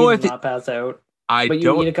bunch don't of know weed if and not pass out, I but you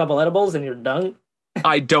don't eat a couple edibles and you're done.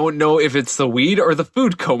 I don't know if it's the weed or the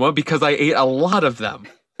food coma because I ate a lot of them.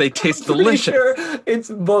 They taste Pretty delicious. sure it's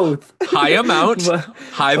both. High amount, But-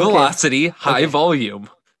 high okay. velocity, high Okay. volume.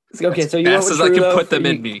 Okay, so you fast went with as I true, can though, put them for-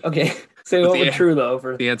 in me. Okay, so you But went with the- true though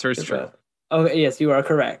for The answer is for true. that. Okay, yes, you are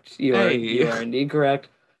correct. You Hey. are indeed correct.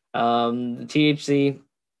 The THC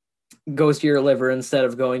goes to your liver instead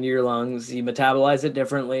of going to your lungs. You metabolize it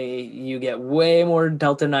differently. You get way more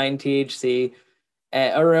delta 9 THC.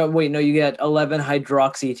 Wait, no, you get 11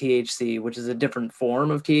 hydroxy THC, which is a different form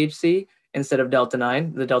of THC instead of delta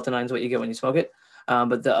 9. The delta 9 is what you get when you smoke it.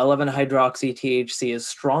 But the 11 hydroxy THC is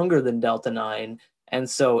stronger than delta 9, and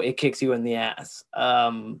so it kicks you in the ass,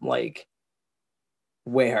 like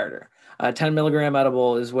way harder. 10 milligram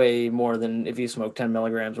edible is way more than if you smoke 10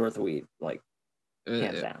 milligrams worth of weed, like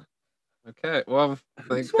hands down. Okay, well,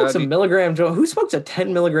 Who thank smokes God. a milligram joint? Who smokes a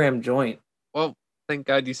 10 milligram joint? Well, thank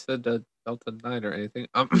God you said Delta 9 or anything.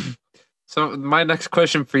 So my next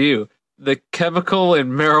question for you: the chemical in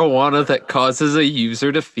marijuana that causes a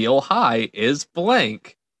user to feel high is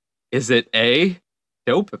blank. Is it A,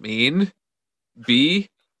 dopamine, B,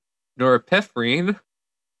 norepinephrine?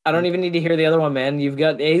 I don't even need to hear the other one, man.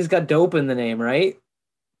 A's got dope in the name, right?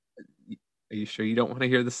 Are you sure you don't want to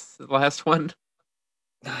hear this last one?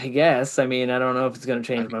 I guess. I mean, I don't know if it's going to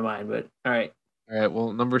change my mind, but all right. All right.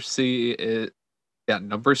 Well, number C is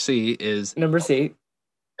Number C.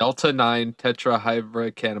 Delta 9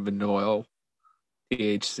 tetrahydrocannabinol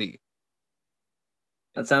THC.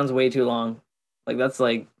 That sounds way too long. Like, that's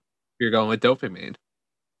like, You're going with dopamine.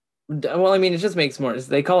 well, I mean, it just makes more.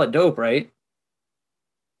 They call it dope, right?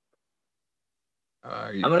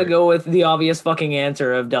 I'm gonna go with the obvious fucking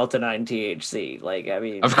answer of Delta 9 THC. Like, I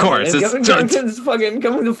mean, Of course, it's fucking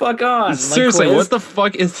come the fuck on. Seriously, like, what the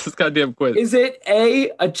fuck is this goddamn quiz? Is it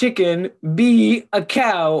A, a chicken, B, a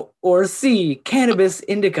cow, or C, cannabis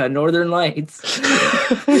indica, Northern Lights?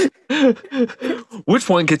 Which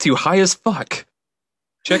one gets you high as fuck?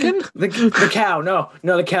 Chicken? The cow, no,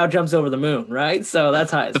 the cow jumps over the moon, right? So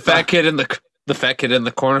that's high. As The fat kid in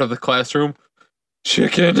the corner of the classroom.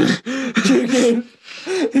 Chicken. Chicken.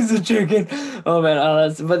 He's a chicken. Oh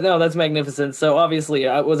man, that's magnificent. So obviously,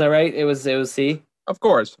 was I right? It was C. Of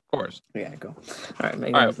course. Yeah, go. All right,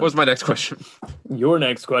 All right. What was my next question? Your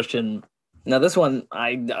next question. Now this one,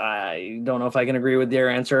 I don't know if I can agree with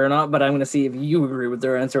their answer or not, but I'm going to see if you agree with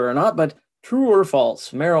their answer or not. But true or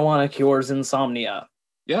false? Marijuana cures insomnia.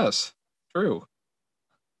 Yes. True.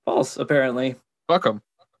 False, apparently. Fuck 'em.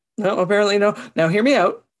 No, apparently no. Now hear me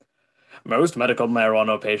out. Most medical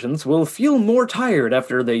marijuana patients will feel more tired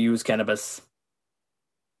after they use cannabis.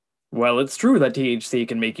 While it's true that THC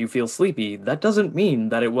can make you feel sleepy, that doesn't mean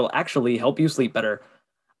that it will actually help you sleep better.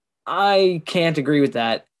 I can't agree with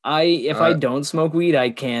that. If I don't smoke weed,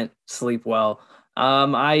 I can't sleep well.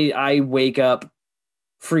 I wake up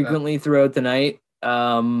frequently throughout the night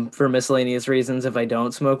for miscellaneous reasons if I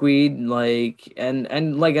don't smoke weed. And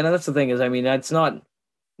that's the thing is, I mean, that's not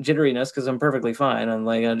jitteriness because I'm perfectly fine.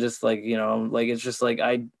 I'm just like, it's just like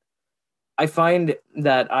I find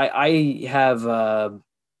that I have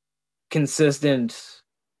consistent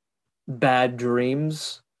bad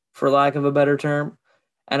dreams, for lack of a better term.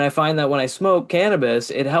 And I find that when I smoke cannabis,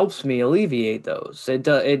 it helps me alleviate those.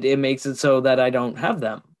 It makes it so that I don't have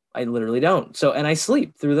them. I literally don't. So, and I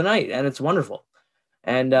sleep through the night, and it's wonderful.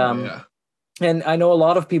 And and I know a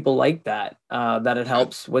lot of people like that. That it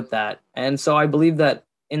helps with that. And so I believe that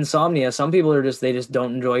insomnia, some people they just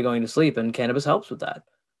don't enjoy going to sleep, and cannabis helps with that.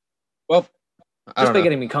 Well, just by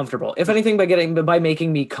getting me comfortable. If anything, by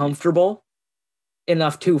making me comfortable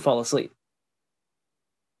enough to fall asleep.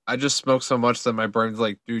 I just smoke so much that my brain's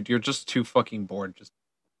like, dude, you're just too fucking bored. Just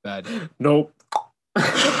bad. Nope.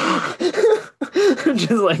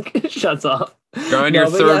 Just like shuts off. You're on your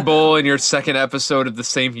third bowl in your second episode of the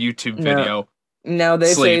same YouTube video. Now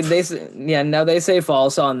they say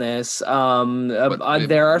false on this.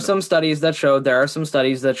 There are some studies that show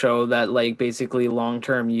that like basically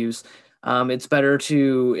long-term use. It's better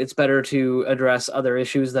to address other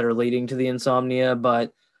issues that are leading to the insomnia,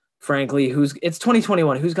 but frankly, it's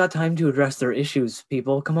 2021. Who's got time to address their issues,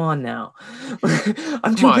 people? Come on now.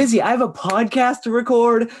 I'm too busy. I have a podcast to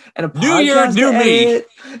record and a podcast to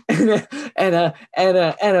edit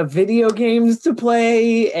and a video games to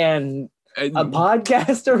play and a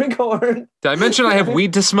podcast to record. Did I mention I have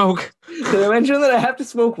weed to smoke? Did I mention that I have to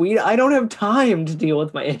smoke weed? I don't have time to deal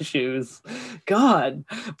with my issues. God.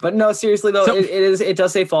 But no, seriously though, it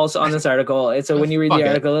does say false on this article. So when you read the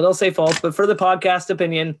article, it'll say false, but for the podcast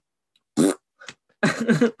opinion.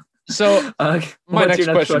 So my next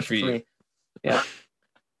question for you. Yeah.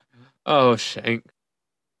 Oh, Shank.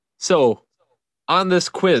 So on this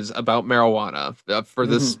quiz about marijuana, for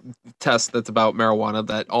this test that's about marijuana,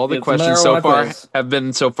 that all the questions so far have been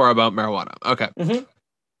about marijuana. Okay. So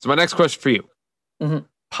my next question for you.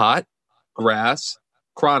 Pot, grass,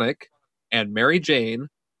 chronic, and Mary Jane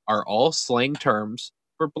are all slang terms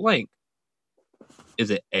for blank.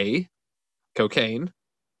 Is it A, cocaine,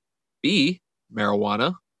 B,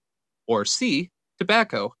 marijuana, or C,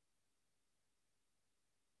 tobacco?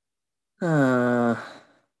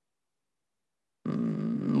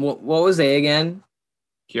 What was A again?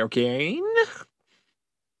 Cocaine?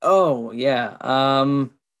 Oh, yeah.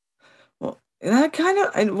 Well, that kind of,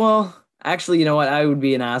 actually, you know what? I would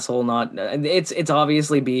be an asshole. It's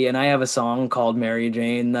obviously B, and I have a song called Mary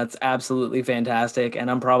Jane that's absolutely fantastic, and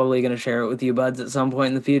I'm probably going to share it with you buds at some point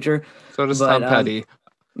in the future. So does Tom Petty.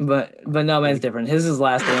 But no, mine's different. His is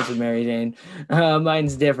Last Dance with Mary Jane.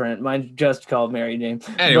 Mine's different. Mine's just called Mary Jane.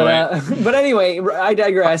 Anyway, but anyway, I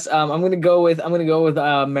digress. I'm gonna go with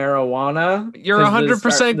marijuana. You're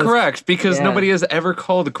 100% correct because nobody has ever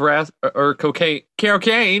called grass or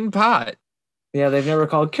cocaine pot. Yeah, they've never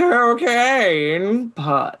called cocaine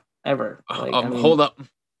pot ever. Hold up.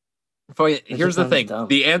 Here's the thing. Dumb.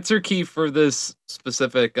 The answer key for this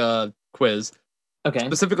specific quiz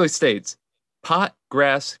specifically states pot,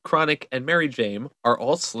 grass, chronic, and Mary Jane are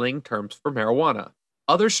all slang terms for marijuana.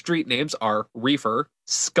 Other street names are reefer,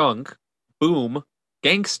 skunk, boom,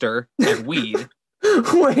 gangster, and weed.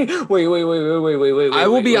 Wait. I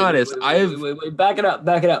will be honest. Back it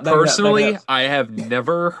up. Personally, I have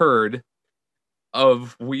never heard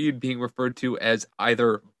of weed being referred to as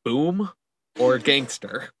either boom or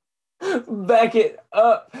gangster. Back it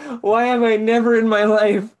up. Why have I never in my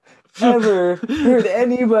life ever heard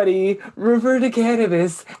anybody refer to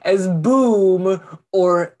cannabis as boom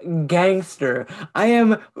or gangster?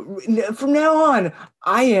 From now on,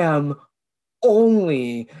 I'm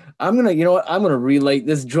gonna relight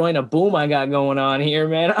this joint of boom I got going on here,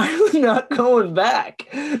 man. I'm not going back.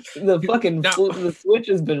 The switch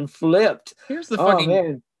has been flipped. Here's the fucking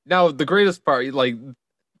man. Now the greatest part, like,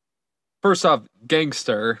 first off,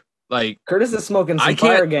 gangster, like Curtis is smoking some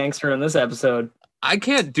fire gangster in this episode. I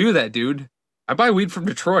can't do that, dude. I buy weed from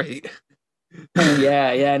Detroit.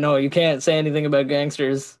 Yeah, no, you can't say anything about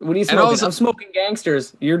gangsters. What are you smoking? I'm smoking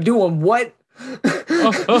gangsters. You're doing what?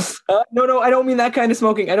 No, I don't mean that kind of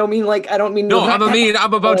smoking. I'm about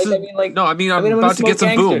to get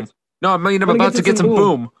some boom. No, I mean I'm about to get some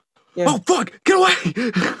boom. Yeah. Oh fuck! Get away!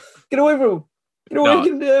 Get away from him. Get away, No.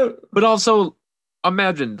 get him down. But also,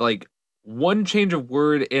 imagine like one change of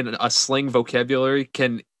word in a slang vocabulary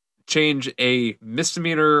can change a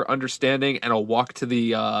misdemeanor understanding and a walk to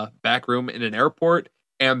the back room in an airport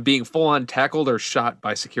and being full on tackled or shot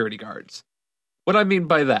by security guards. What I mean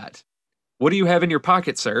by that, what do you have in your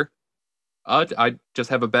pocket, sir? I just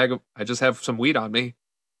have I just have some weed on me.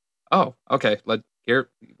 Oh, okay. Here,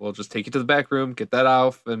 we'll just take you to the back room, get that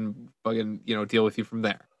off, and fucking, deal with you from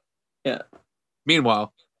there. Yeah.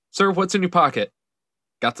 Meanwhile, sir, what's in your pocket?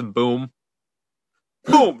 Got some boom.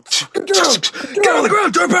 Boom! Get down! Get on the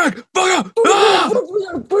ground, turn back! Fuck up! Ah!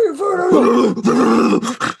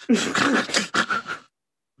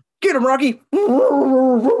 Get him, Rocky!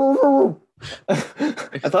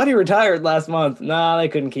 I thought he retired last month. Nah, they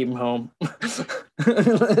couldn't keep him home.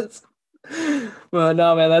 Well,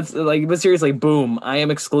 no, man, that's like, but seriously, boom. I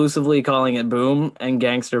am exclusively calling it boom and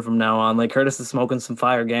gangster from now on. Like, Curtis is smoking some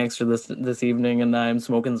fire gangster this evening, and I'm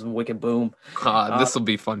smoking some wicked boom. This will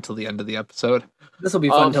be fun till the end of the episode. This will be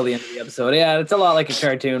fun till the end of the episode. Yeah, it's a lot like a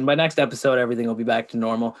cartoon. By next episode, everything will be back to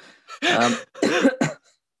normal.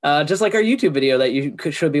 Just like our YouTube video that you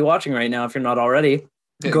should be watching right now if you're not already.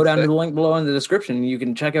 Go down to the link below in the description. You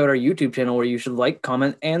can check out our YouTube channel where you should like,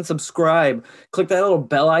 comment, and subscribe. Click that little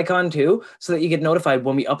bell icon too so that you get notified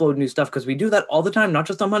when we upload new stuff, because we do that all the time, not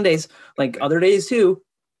just on Mondays, like other days too.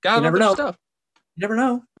 You never know. Stuff. You never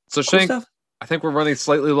know. So, Cool Shank, stuff. I think we're running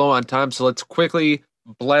slightly low on time, so let's quickly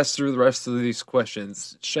blast through the rest of these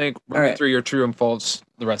questions. Shank, run me through your true and false,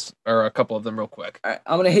 the rest, or a couple of them real quick. All right,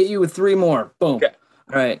 I'm going to hit you with 3 more. Boom. Okay.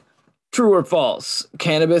 All right. True or false?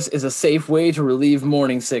 Cannabis is a safe way to relieve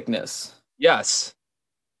morning sickness. Yes.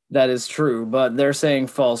 That is true, but they're saying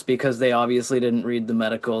false because they obviously didn't read the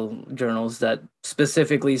medical journals that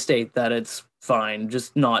specifically state that it's fine,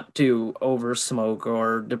 just not to over smoke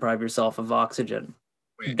or deprive yourself of oxygen.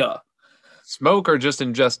 Wait. Duh. Smoke or just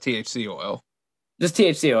ingest THC oil? Just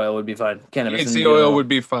THC oil would be fine. Cannabis. THC oil would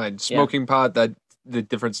be fine. Smoking pot, that's the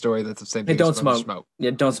different story. That's the same thing. Hey, don't as smoke.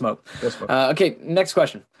 Yeah, don't smoke. Don't smoke. Okay, next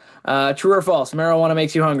question. True or false? Marijuana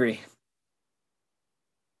makes you hungry.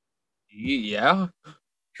 Yeah.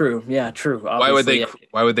 True. Yeah, true. Obviously,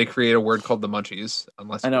 why would they create a word called the munchies?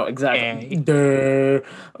 Unless I know exactly. Duh.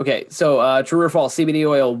 Okay, so true or false? CBD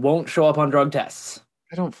oil won't show up on drug tests.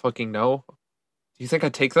 I don't fucking know. Do you think I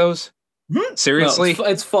take those? Seriously? No,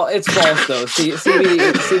 it's false though.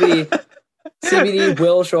 CBD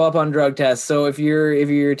will show up on drug tests. So if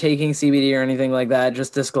you're taking CBD or anything like that,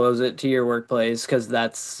 just disclose it to your workplace, because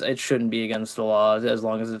it shouldn't be against the law as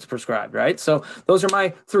long as it's prescribed, right? So those are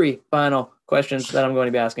my 3 final questions that I'm going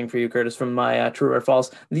to be asking for you, Curtis, from my true or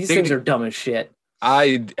false. These things are dumb as shit.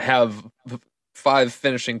 I have 5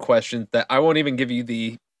 finishing questions that I won't even give you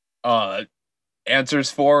the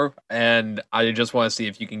answers for, and I just want to see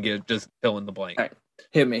if you can just fill in the blank. All right,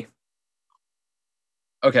 hit me.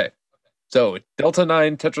 Okay. So,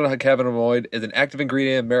 delta-9 tetrahydrocannabinoid is an active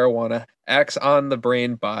ingredient in marijuana, acts on the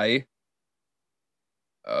brain by...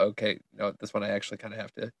 Okay, no, this one I actually kind of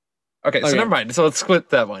have to... Okay, so never mind. So let's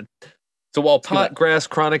split that one. So while pot, grass,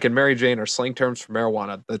 chronic, and Mary Jane are slang terms for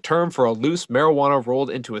marijuana, the term for a loose marijuana rolled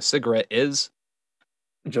into a cigarette is...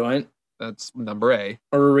 Joint. That's number A.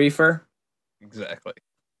 Or a reefer. Exactly.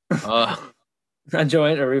 A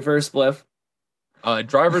joint, a reefer, spliff.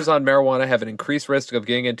 Drivers on marijuana have an increased risk of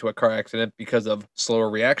getting into a car accident because of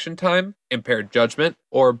slower reaction time, impaired judgment,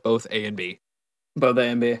 or both A and B. Both A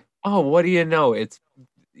and B. Oh, what do you know? It's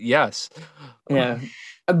yes. Yeah.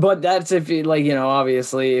 But that's if you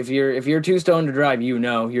obviously if you're too stoned to drive,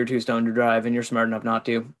 you're too stoned to drive and you're smart enough not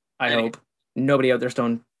to. I hope. Nobody out there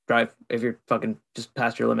stoned drive if you're fucking just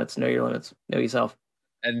past your limits. Know your limits. Know yourself.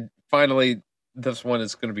 And finally, this one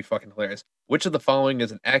is going to be fucking hilarious. Which of the following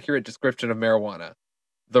is an accurate description of marijuana?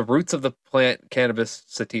 The roots of the plant, Cannabis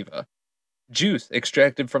sativa. Juice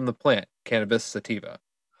extracted from the plant, Cannabis sativa.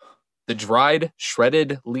 The dried,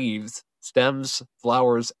 shredded leaves, stems,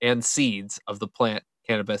 flowers, and seeds of the plant,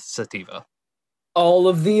 Cannabis sativa. All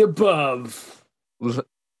of the above.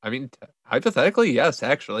 I mean, hypothetically, yes,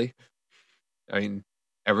 actually. I mean,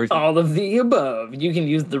 everything. All of the above. You can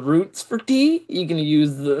use the roots for tea. You can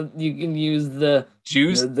use the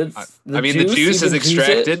juice. The juice, the juice is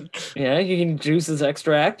extracted. Yeah, you can juice this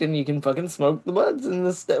extract, and you can fucking smoke the buds and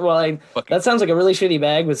the that sounds like a really shitty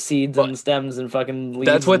bag with seeds and stems and fucking leaves.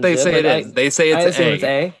 That's what they say it is. They say it's A. It's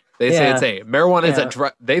A. They say it's A. Marijuana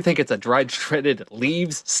is they think it's a dried, shredded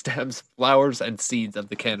leaves, stems, flowers, and seeds of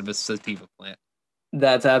the Cannabis sativa plant.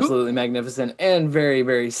 That's absolutely magnificent and very,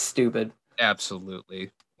 very stupid.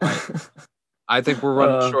 Absolutely. I think we're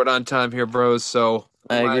running short on time here, bros. So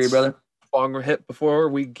I agree, brother. bong hit before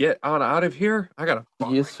we get on out of here? I got a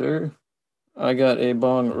bong. Yes, sir. I got a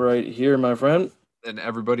bong right here, my friend. And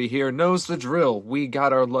everybody here knows the drill. We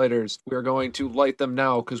got our lighters. We are going to light them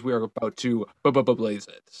now because we are about to blaze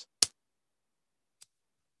it.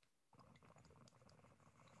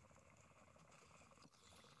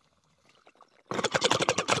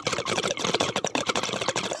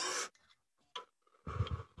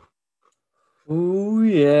 Ooh,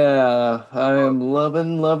 yeah. I am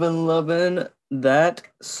loving that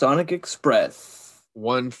Sonic Express.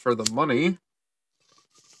 One for the money.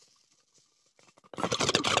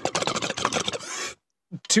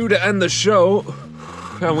 Two to end the show.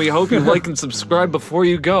 And we hope you like and subscribe before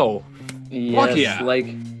you go. Yes, Fuck yeah.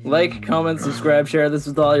 like, comment, subscribe, share this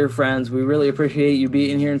with all your friends. We really appreciate you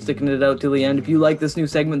being here and sticking it out till the end. If you like this new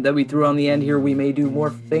segment that we threw on the end here, we may do more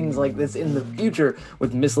things like this in the future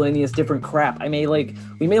with miscellaneous different crap. We may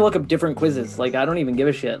look up different quizzes. Like, I don't even give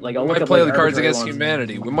a shit. Like, I'll We look might up play like, the Cards arbitrary Against ones.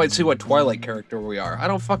 Humanity. We might see what Twilight character we are. I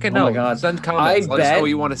don't fucking know. Oh my God. Send comments. Let us know what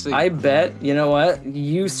you want to see. I bet, you know what?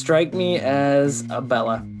 You strike me as a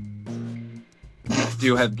Bella.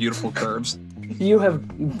 You have beautiful curves. You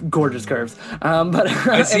have gorgeous curves. But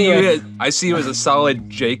I see anyway, you as a solid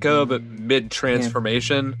Jacob mid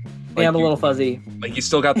transformation. yeah, I'm a little fuzzy. Like you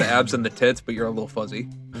still got the abs and the tits, but you're a little fuzzy.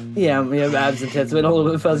 Yeah, we have abs and tits, but a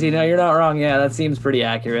little bit fuzzy. No, you're not wrong. Yeah, that seems pretty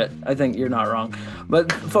accurate. I think you're not wrong.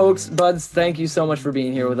 But folks, buds, thank you so much for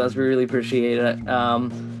being here with us. We really appreciate it.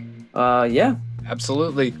 Yeah.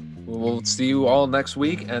 Absolutely. We'll see you all next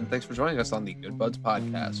week, and thanks for joining us on the Good Buds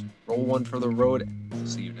podcast. Roll one for the road. We'll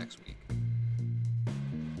see you next week.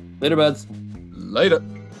 Later, buds. Later.